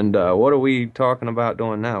 and what are we talking about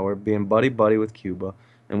doing now? We're being buddy-buddy with Cuba,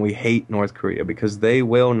 and we hate North Korea because they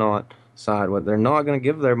will not side with. They're not going to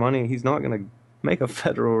give their money. He's not going to make a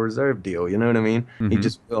Federal Reserve deal. You know what I mean? He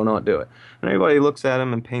just will not do it. And everybody looks at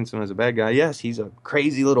him and paints him as a bad guy. Yes, he's a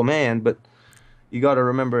crazy little man, but you got to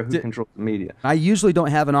remember who controls the media. I usually don't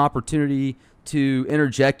have an opportunity to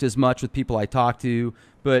interject as much with people I talk to,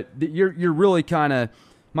 but you're really kind of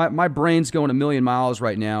my brain's going a million miles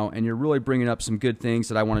right now, and you're really bringing up some good things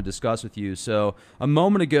that I want to discuss with you. So a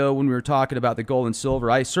moment ago when we were talking about the gold and silver,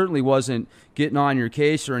 I certainly wasn't getting on your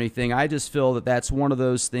case or anything. I just feel that that's one of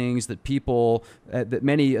those things that people, that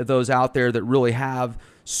many of those out there that really have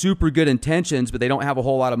super good intentions, but they don't have a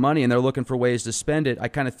whole lot of money and they're looking for ways to spend it. I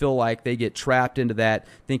kind of feel like they get trapped into that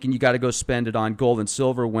thinking you got to go spend it on gold and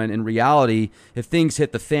silver, when in reality, if things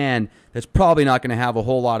hit the fan, that's probably not going to have a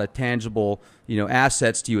whole lot of tangible,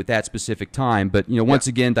 assets to you at that specific time. But, once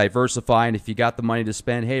again, diversify. And if you got the money to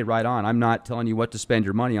spend, hey, right on. I'm not telling you what to spend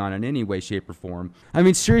your money on in any way, shape, or form. I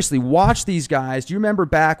mean, seriously, watch these guys. Do you remember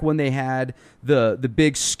back when they had the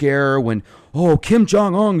big scare when, Kim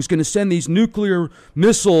Jong-un's going to send these nuclear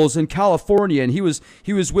missiles in California, and he was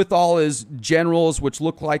with all his generals, which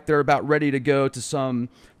looked like they're about ready to go to some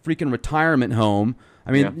freaking retirement home.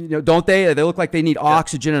 I mean, don't they? They look like they need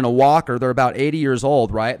oxygen and a walker. They're about 80 years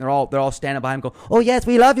old, right? And they're all standing by him, go, "Oh yes,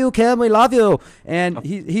 we love you, Kim. We love you." And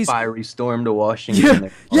he's fiery storm to Washington.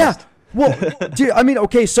 Yeah. Well, I mean,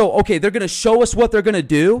 okay, they're going to show us what they're going to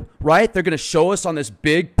do, right? They're going to show us on this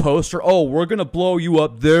big poster, we're going to blow you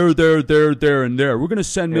up there, and there. We're going to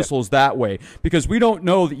send missiles that way because we don't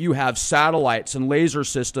know that you have satellites and laser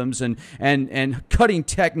systems and cutting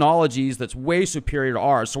technologies that's way superior to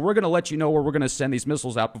ours. So we're going to let you know where we're going to send these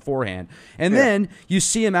missiles out beforehand. And then you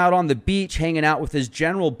see him out on the beach hanging out with his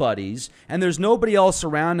general buddies, and there's nobody else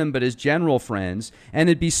around him but his general friends, and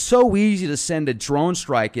it'd be so easy to send a drone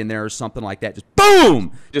strike in there or something like that. Just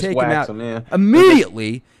boom! Just take wax him out him,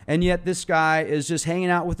 immediately. And yet this guy is just hanging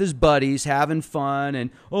out with his buddies, having fun, and,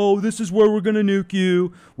 this is where we're going to nuke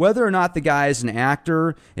you. Whether or not the guy is an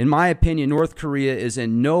actor, in my opinion, North Korea is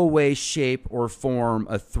in no way, shape, or form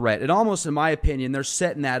a threat. And almost, in my opinion, they're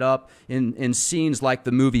setting that up in scenes like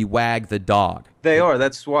the movie Wag the Dog. They are.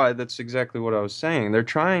 That's exactly what I was saying. They're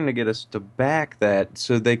trying to get us to back that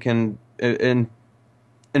so they can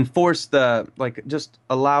enforce just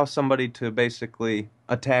allow somebody to basically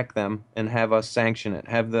attack them and have us sanction it.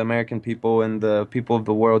 Have the American people and the people of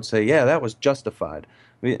the world say, yeah, that was justified.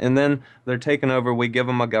 And then they're taken over, we give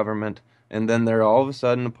them a government, and then they're all of a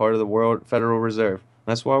sudden a part of the World Federal Reserve.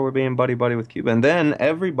 That's why we're being buddy-buddy with Cuba. And then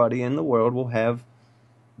everybody in the world will have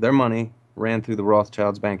their money ran through the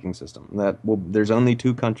Rothschilds banking system. There's only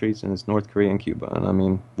two countries, and it's North Korea and Cuba. And I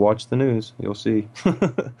mean, watch the news, you'll see.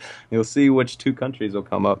 You'll see which two countries will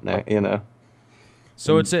come up now.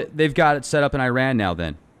 So they've got it set up in Iran now.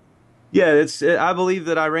 Then. Yeah, I believe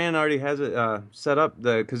that Iran already has it set up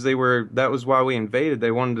because that was why we invaded.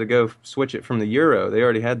 They wanted to go switch it from the euro. They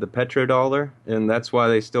already had the petrodollar, and that's why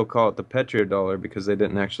they still call it the petrodollar, because they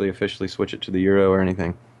didn't actually officially switch it to the euro or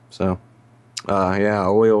anything. So, yeah,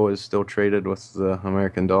 oil is still traded with the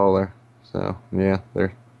American dollar. So, yeah,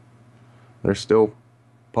 they're still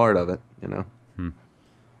part of it.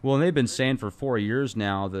 Well, and they've been saying for 4 years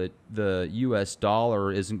now that the U.S.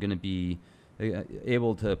 dollar isn't going to be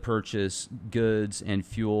able to purchase goods and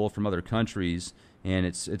fuel from other countries, and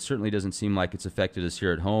it certainly doesn't seem like it's affected us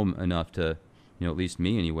here at home enough to, at least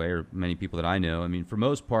me anyway, or many people that I know. I mean, for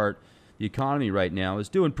most part, the economy right now is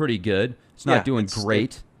doing pretty good. It's not doing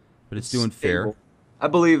great, but it's doing fair. I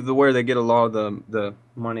believe where they get a lot of the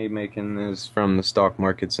money making is from the stock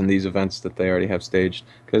markets and these events that they already have staged,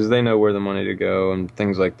 because they know where the money to go and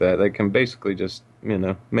things like that. They can basically just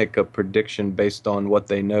make a prediction based on what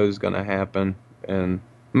they know is going to happen and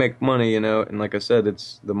make money. And like I said,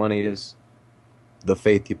 the money is the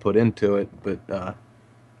faith you put into it, but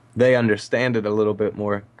they understand it a little bit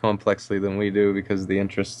more complexly than we do because of the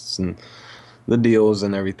interests and the deals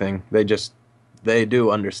and everything. They do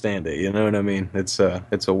understand it, you know what I mean? It's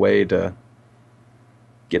a way to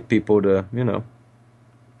get people to,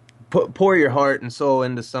 pour your heart and soul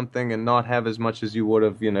into something and not have as much as you would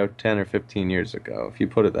have, 10 or 15 years ago, if you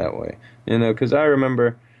put it that way. Because I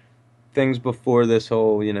remember things before this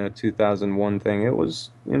whole, 2001 thing. It was,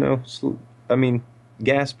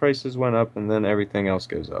 gas prices went up and then everything else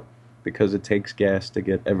goes up because it takes gas to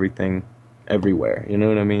get everything everywhere, you know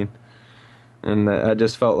what I mean? And I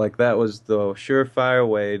just felt like that was the surefire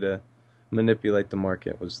way to manipulate the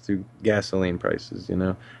market, was through gasoline prices,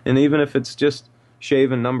 And even if it's just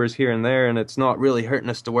shaving numbers here and there and it's not really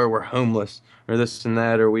hurting us to where we're homeless or this and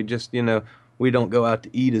that, or we just, we don't go out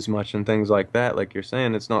to eat as much and things like that, like you're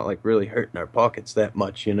saying, it's not like really hurting our pockets that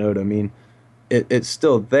much, you know what I mean? It's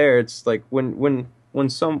still there. It's like when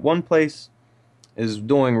one place is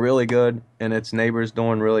doing really good and its neighbor's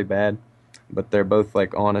doing really bad, but they're both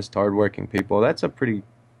like honest, hardworking people, that's a pretty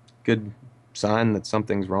good sign that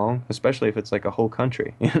something's wrong, especially if it's like a whole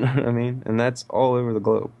country, you know what I mean? And that's all over the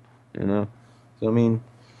globe, So, I mean,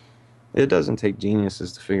 it doesn't take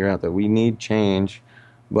geniuses to figure out that we need change,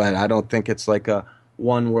 but I don't think it's like a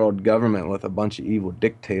one world government with a bunch of evil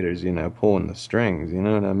dictators, pulling the strings, you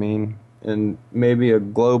know what I mean? And maybe a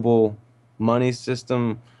global money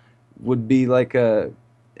system would be like a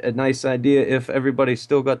nice idea if everybody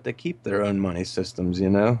still got to keep their own money systems,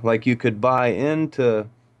 Like you could buy into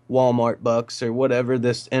Walmart bucks or whatever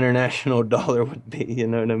this international dollar would be, you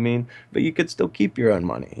know what I mean? But you could still keep your own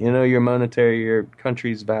money, your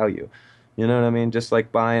country's value, you know what I mean? Just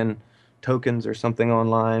like buying tokens or something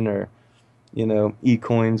online or,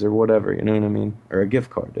 e-coins or whatever, you know what I mean? Or a gift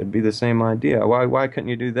card. It'd be the same idea. Why couldn't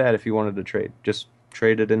you do that if you wanted to trade? Just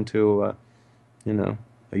trade it into, a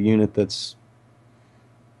unit that's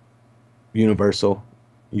universal.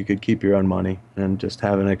 You could keep your own money and just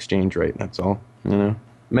have an exchange rate. That's all.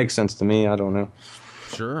 Makes sense to me. I don't know.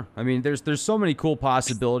 Sure. I mean, there's so many cool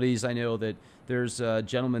possibilities. I know that there's a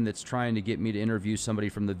gentleman that's trying to get me to interview somebody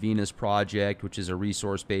from the Venus Project, which is a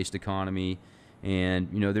resource-based economy, and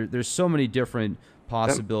there's so many different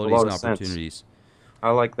possibilities and opportunities. Sense.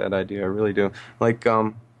 I like that idea. I really do. Like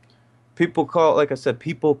people call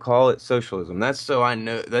it socialism. That's so I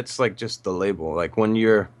know. That's like just the label. Like when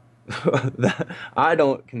you're I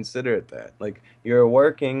don't consider it that. Like you're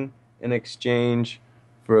working in exchange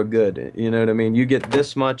for a good. You know what I mean? You get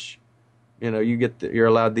this much. You're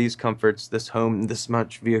allowed these comforts, this home, this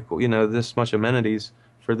much vehicle. This much amenities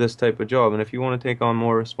for this type of job. And if you want to take on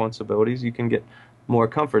more responsibilities, you can get more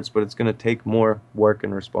comforts, but it's going to take more work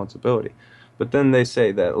and responsibility. But then they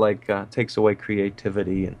say that takes away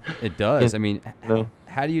creativity and it does. I mean,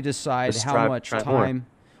 how do you decide how much time? More.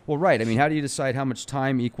 Well, right. I mean, how do you decide how much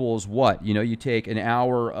time equals what? You take an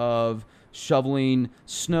hour of shoveling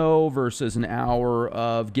snow versus an hour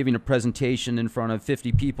of giving a presentation in front of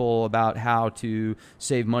 50 people about how to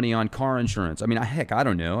save money on car insurance. I mean, heck, I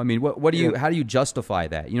don't know. I mean, how do you justify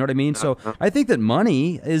that? You know what I mean? So I think that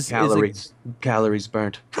money is calories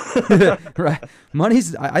burnt. Right.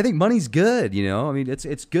 I think money's good. I mean,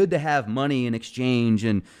 it's good to have money in exchange,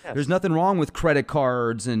 and there's nothing wrong with credit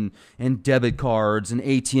cards and debit cards and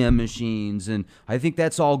ATM machines. And I think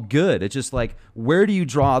that's all good. It's just like, where do you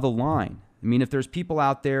draw the line? I mean, if there's people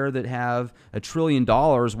out there that have $1 trillion,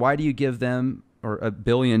 why do you give them or $1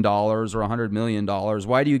 billion or $100 million?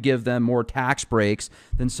 Why do you give them more tax breaks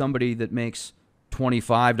than somebody that makes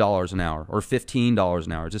 $25 an hour or $15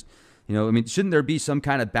 an hour? Just, you know, I mean, shouldn't there be some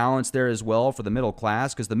kind of balance there as well for the middle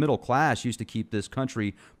class? Because the middle class used to keep this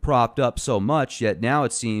country propped up so much, yet now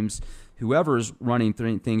it seems whoever's running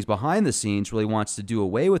things behind the scenes really wants to do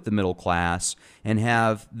away with the middle class and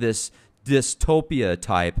have this dystopia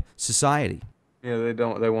type society. Yeah,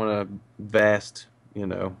 they want a vast, you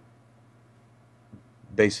know,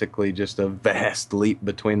 basically just a vast leap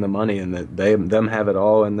between the money, and that them have it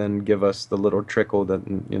all and then give us the little trickle that,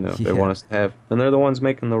 you know, they want us to have. And they're the ones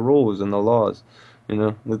making the rules and the laws. You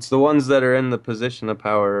know, it's the ones that are in the position of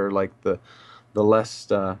power, are like the less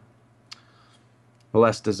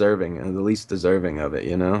deserving and the least deserving of it.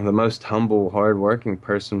 You know, the most humble, hard-working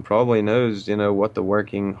person probably knows, you know, what the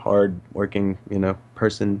hard-working, you know,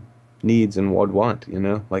 person needs and would want, you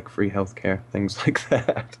know, like free healthcare, things like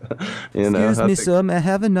that. Excuse me, sir, may I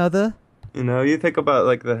have another? You know, you think about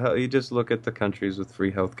like you just look at the countries with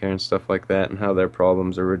free healthcare and stuff like that, and how their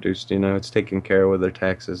problems are reduced. You know, it's taken care of with their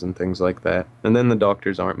taxes and things like that. And then the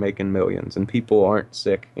doctors aren't making millions, and people aren't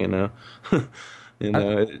sick. You know, you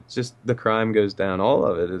know, it's just the crime goes down. All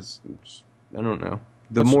of it is, I don't know.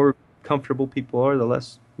 The more comfortable people are, the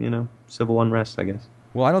less, you know, civil unrest, I guess.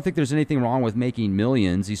 Well, I don't think there's anything wrong with making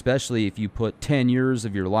millions, especially if you put 10 years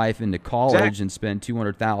of your life into college and spend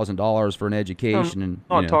 $200,000 for an education.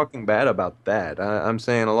 I'm not talking bad about that. I'm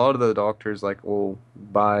saying a lot of the doctors will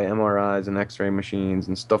buy MRIs and X-ray machines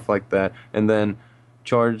and stuff like that, and then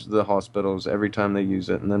charge the hospitals every time they use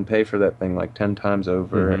it, and then pay for that thing like 10 times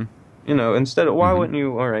over. Mm-hmm. You know, instead of, why wouldn't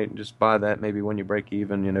you, all right, just buy that, maybe when you break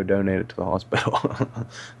even, you know, donate it to the hospital.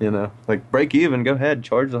 You know, like, break even, go ahead,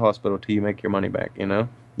 charge the hospital till you make your money back, you know?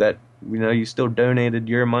 That, you know, you still donated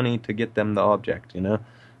your money to get them the object, you know?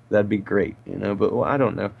 That'd be great, you know? But, well, I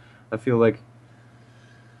don't know. I feel like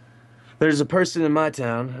there's a person in my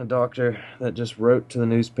town, a doctor, that just wrote to the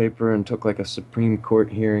newspaper and took like a Supreme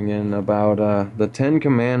Court hearing in about the 10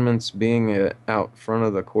 Commandments being out front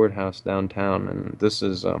of the courthouse downtown. And this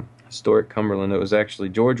is historic Cumberland. It was actually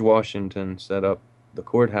George Washington set up the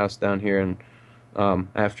courthouse down here, and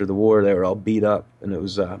after the war they were all beat up, and it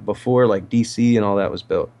was before like DC and all that was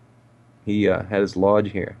built. He had his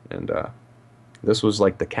lodge here, and this was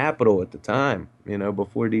like the capital at the time, you know,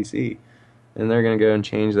 before DC. And they're going to go and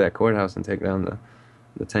change that courthouse and take down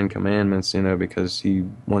the 10 Commandments, you know, because he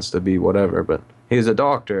wants to be whatever. But he was a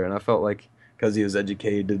doctor, and I felt like because he was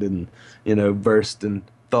educated and, you know, versed and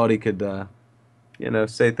thought he could you know,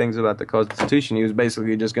 say things about the Constitution, he was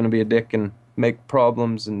basically just going to be a dick and make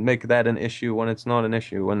problems and make that an issue when it's not an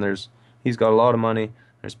issue. When he's got a lot of money,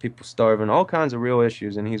 there's people starving, all kinds of real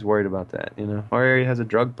issues, and he's worried about that. You know, our area has a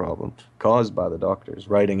drug problem caused by the doctors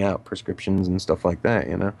writing out prescriptions and stuff like that.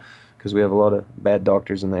 You know, because we have a lot of bad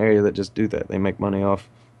doctors in the area that just do that. They make money off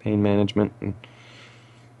pain management and,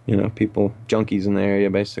 you know, people, junkies in the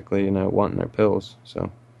area, basically, you know, wanting their pills.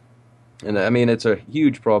 So. And I mean, it's a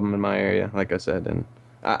huge problem in my area, like I said, and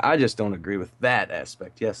I just don't agree with that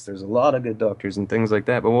aspect. Yes, there's a lot of good doctors and things like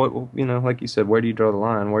that, but what, you know, like you said, where do you draw the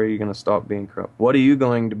line? Where are you going to stop being corrupt? What are you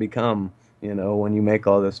going to become, you know, when you make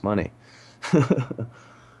all this money?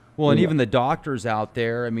 Well, and even the doctors out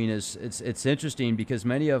there, I mean, it's interesting because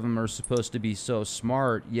many of them are supposed to be so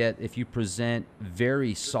smart, yet if you present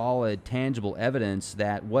very solid, tangible evidence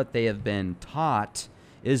that what they have been taught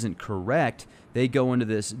isn't correct, they go into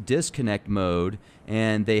this disconnect mode,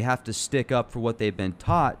 and they have to stick up for what they've been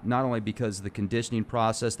taught, not only because of the conditioning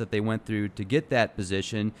process that they went through to get that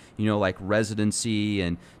position, you know, like residency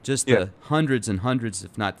and just the hundreds and hundreds,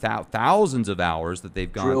 if not thousands of hours that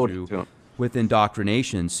they've gone through with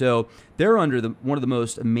indoctrination. So they're under one of the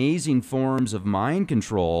most amazing forms of mind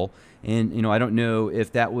control. And, you know, I don't know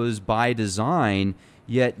if that was by design,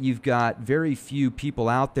 yet you've got very few people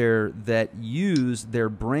out there that use their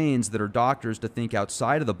brains that are doctors to think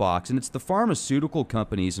outside of the box. And it's the pharmaceutical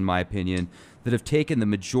companies, in my opinion, that have taken the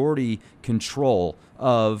majority control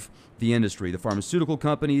of the industry. The pharmaceutical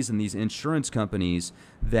companies and these insurance companies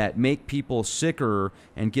that make people sicker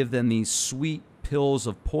and give them these sweet pills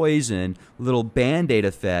of poison, little Band-Aid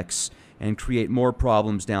effects, and create more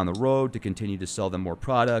problems down the road to continue to sell them more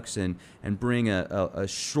products and bring a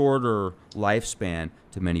shorter lifespan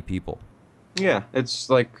to many people. Yeah, it's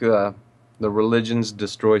like the religions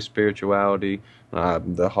destroy spirituality,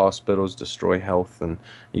 the hospitals destroy health, and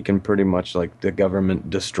you can pretty much, like, the government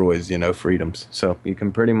destroys, you know, freedoms. So you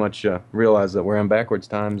can pretty much realize that we're in backwards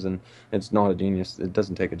times, and it's not a genius. It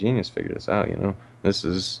doesn't take a genius to figure this out, you know.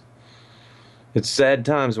 It's sad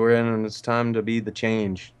times we're in, and it's time to be the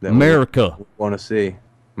change that America we want to see.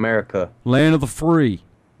 America. Land of the free.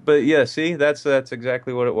 But yeah, see, that's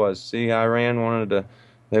exactly what it was. See, Iran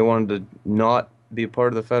they wanted to not be a part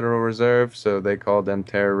of the Federal Reserve, so they called them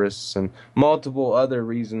terrorists, and multiple other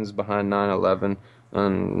reasons behind 9/11,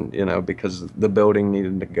 and because the building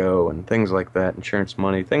needed to go and things like that, insurance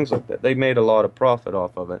money, things like that. They made a lot of profit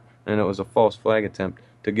off of it, and it was a false flag attempt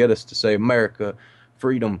to get us to say America,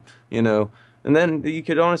 freedom, And then you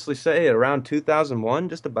could honestly say around 2001,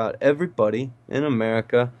 just about everybody in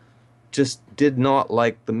America just did not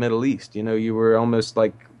like the Middle East. You were almost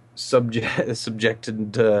like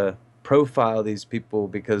subjected to profile these people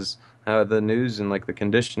because the news and like the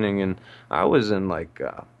conditioning. And I was in like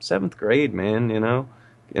seventh grade, man.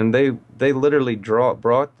 And they literally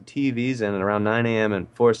brought the TVs in at around 9 a.m. and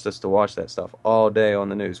forced us to watch that stuff all day on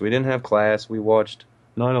the news. We didn't have class. We watched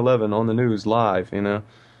 9/11 on the news live. And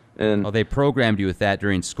Oh, they programmed you with that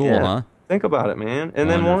during school, yeah, huh? think about it, man. And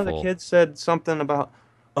then one of the Wonderful. kids said something about,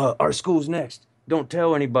 our school's next. Don't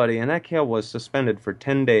tell anybody. And that kid was suspended for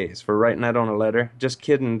 10 days for writing that on a letter, just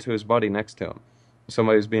kidding to his buddy next to him.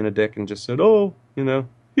 Somebody was being a dick and just said, oh,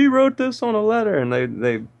 he wrote this on a letter. And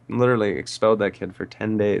they literally expelled that kid for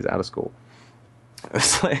 10 days out of school.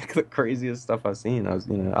 It's like the craziest stuff I've seen. I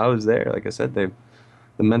was there. Like I said, the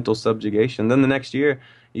mental subjugation. Then the next year,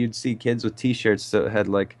 you'd see kids with T-shirts that had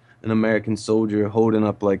like an American soldier holding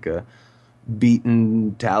up like a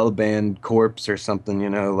beaten Taliban corpse or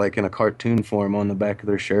something, like in a cartoon form on the back of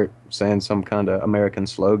their shirt, saying some kind of American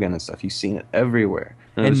slogan and stuff. You've seen it everywhere.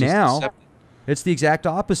 And it And was just now accepted. it's the exact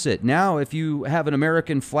opposite. Now, if you have an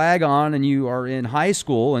American flag on and you are in high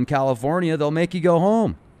school in California, they'll make you go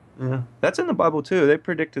home. Yeah, that's in the Bible too. They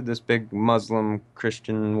predicted this big Muslim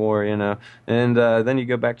Christian war, and then you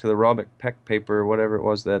go back to the Robert Peck paper, whatever it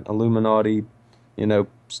was, that Illuminati,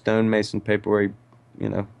 stonemason paper where he,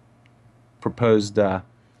 proposed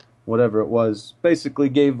whatever it was, basically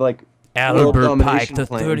gave like world Albert Pike, domination the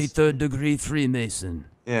plans. 33rd degree Freemason.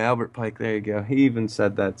 Yeah, Albert Pike. There you go. He even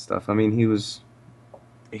said that stuff. I mean, he was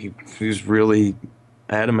really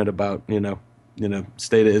adamant about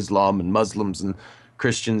state of Islam and Muslims and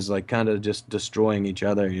Christians like kind of just destroying each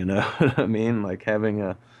other. You know what I mean? Like having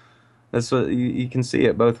a that's what you can see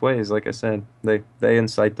it both ways. Like I said, they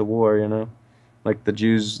incite the war. Like the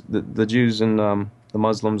Jews, the Jews and the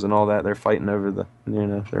Muslims and all that. They're fighting over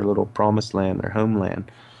their little promised land, their homeland.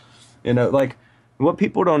 Like what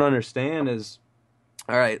people don't understand is,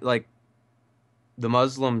 all right, like the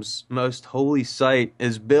Muslims' most holy site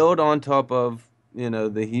is built on top of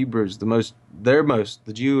the Hebrews, the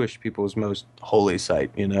Jewish people's most holy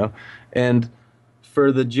site. And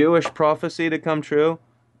for the Jewish prophecy to come true,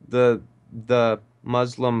 the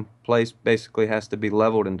Muslim place basically has to be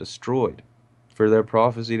leveled and destroyed for their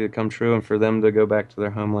prophecy to come true and for them to go back to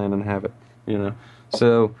their homeland and have it.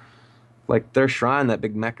 So like their shrine, that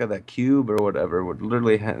big Mecca, that cube or whatever, would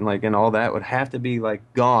literally and all that would have to be like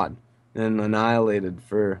gone and annihilated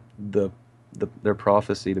for their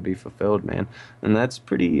prophecy to be fulfilled, man. And that's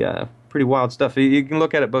pretty wild stuff. You can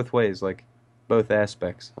look at it both ways, like both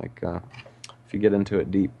aspects, like if you get into it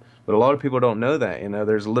deep. But a lot of people don't know that.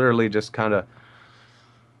 There's literally just kind of,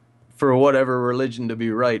 for whatever religion to be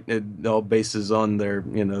right, it all bases on their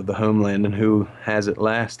the homeland and who has it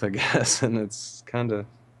last, I guess. And it's kind of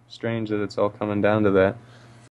strange that it's all coming down to that.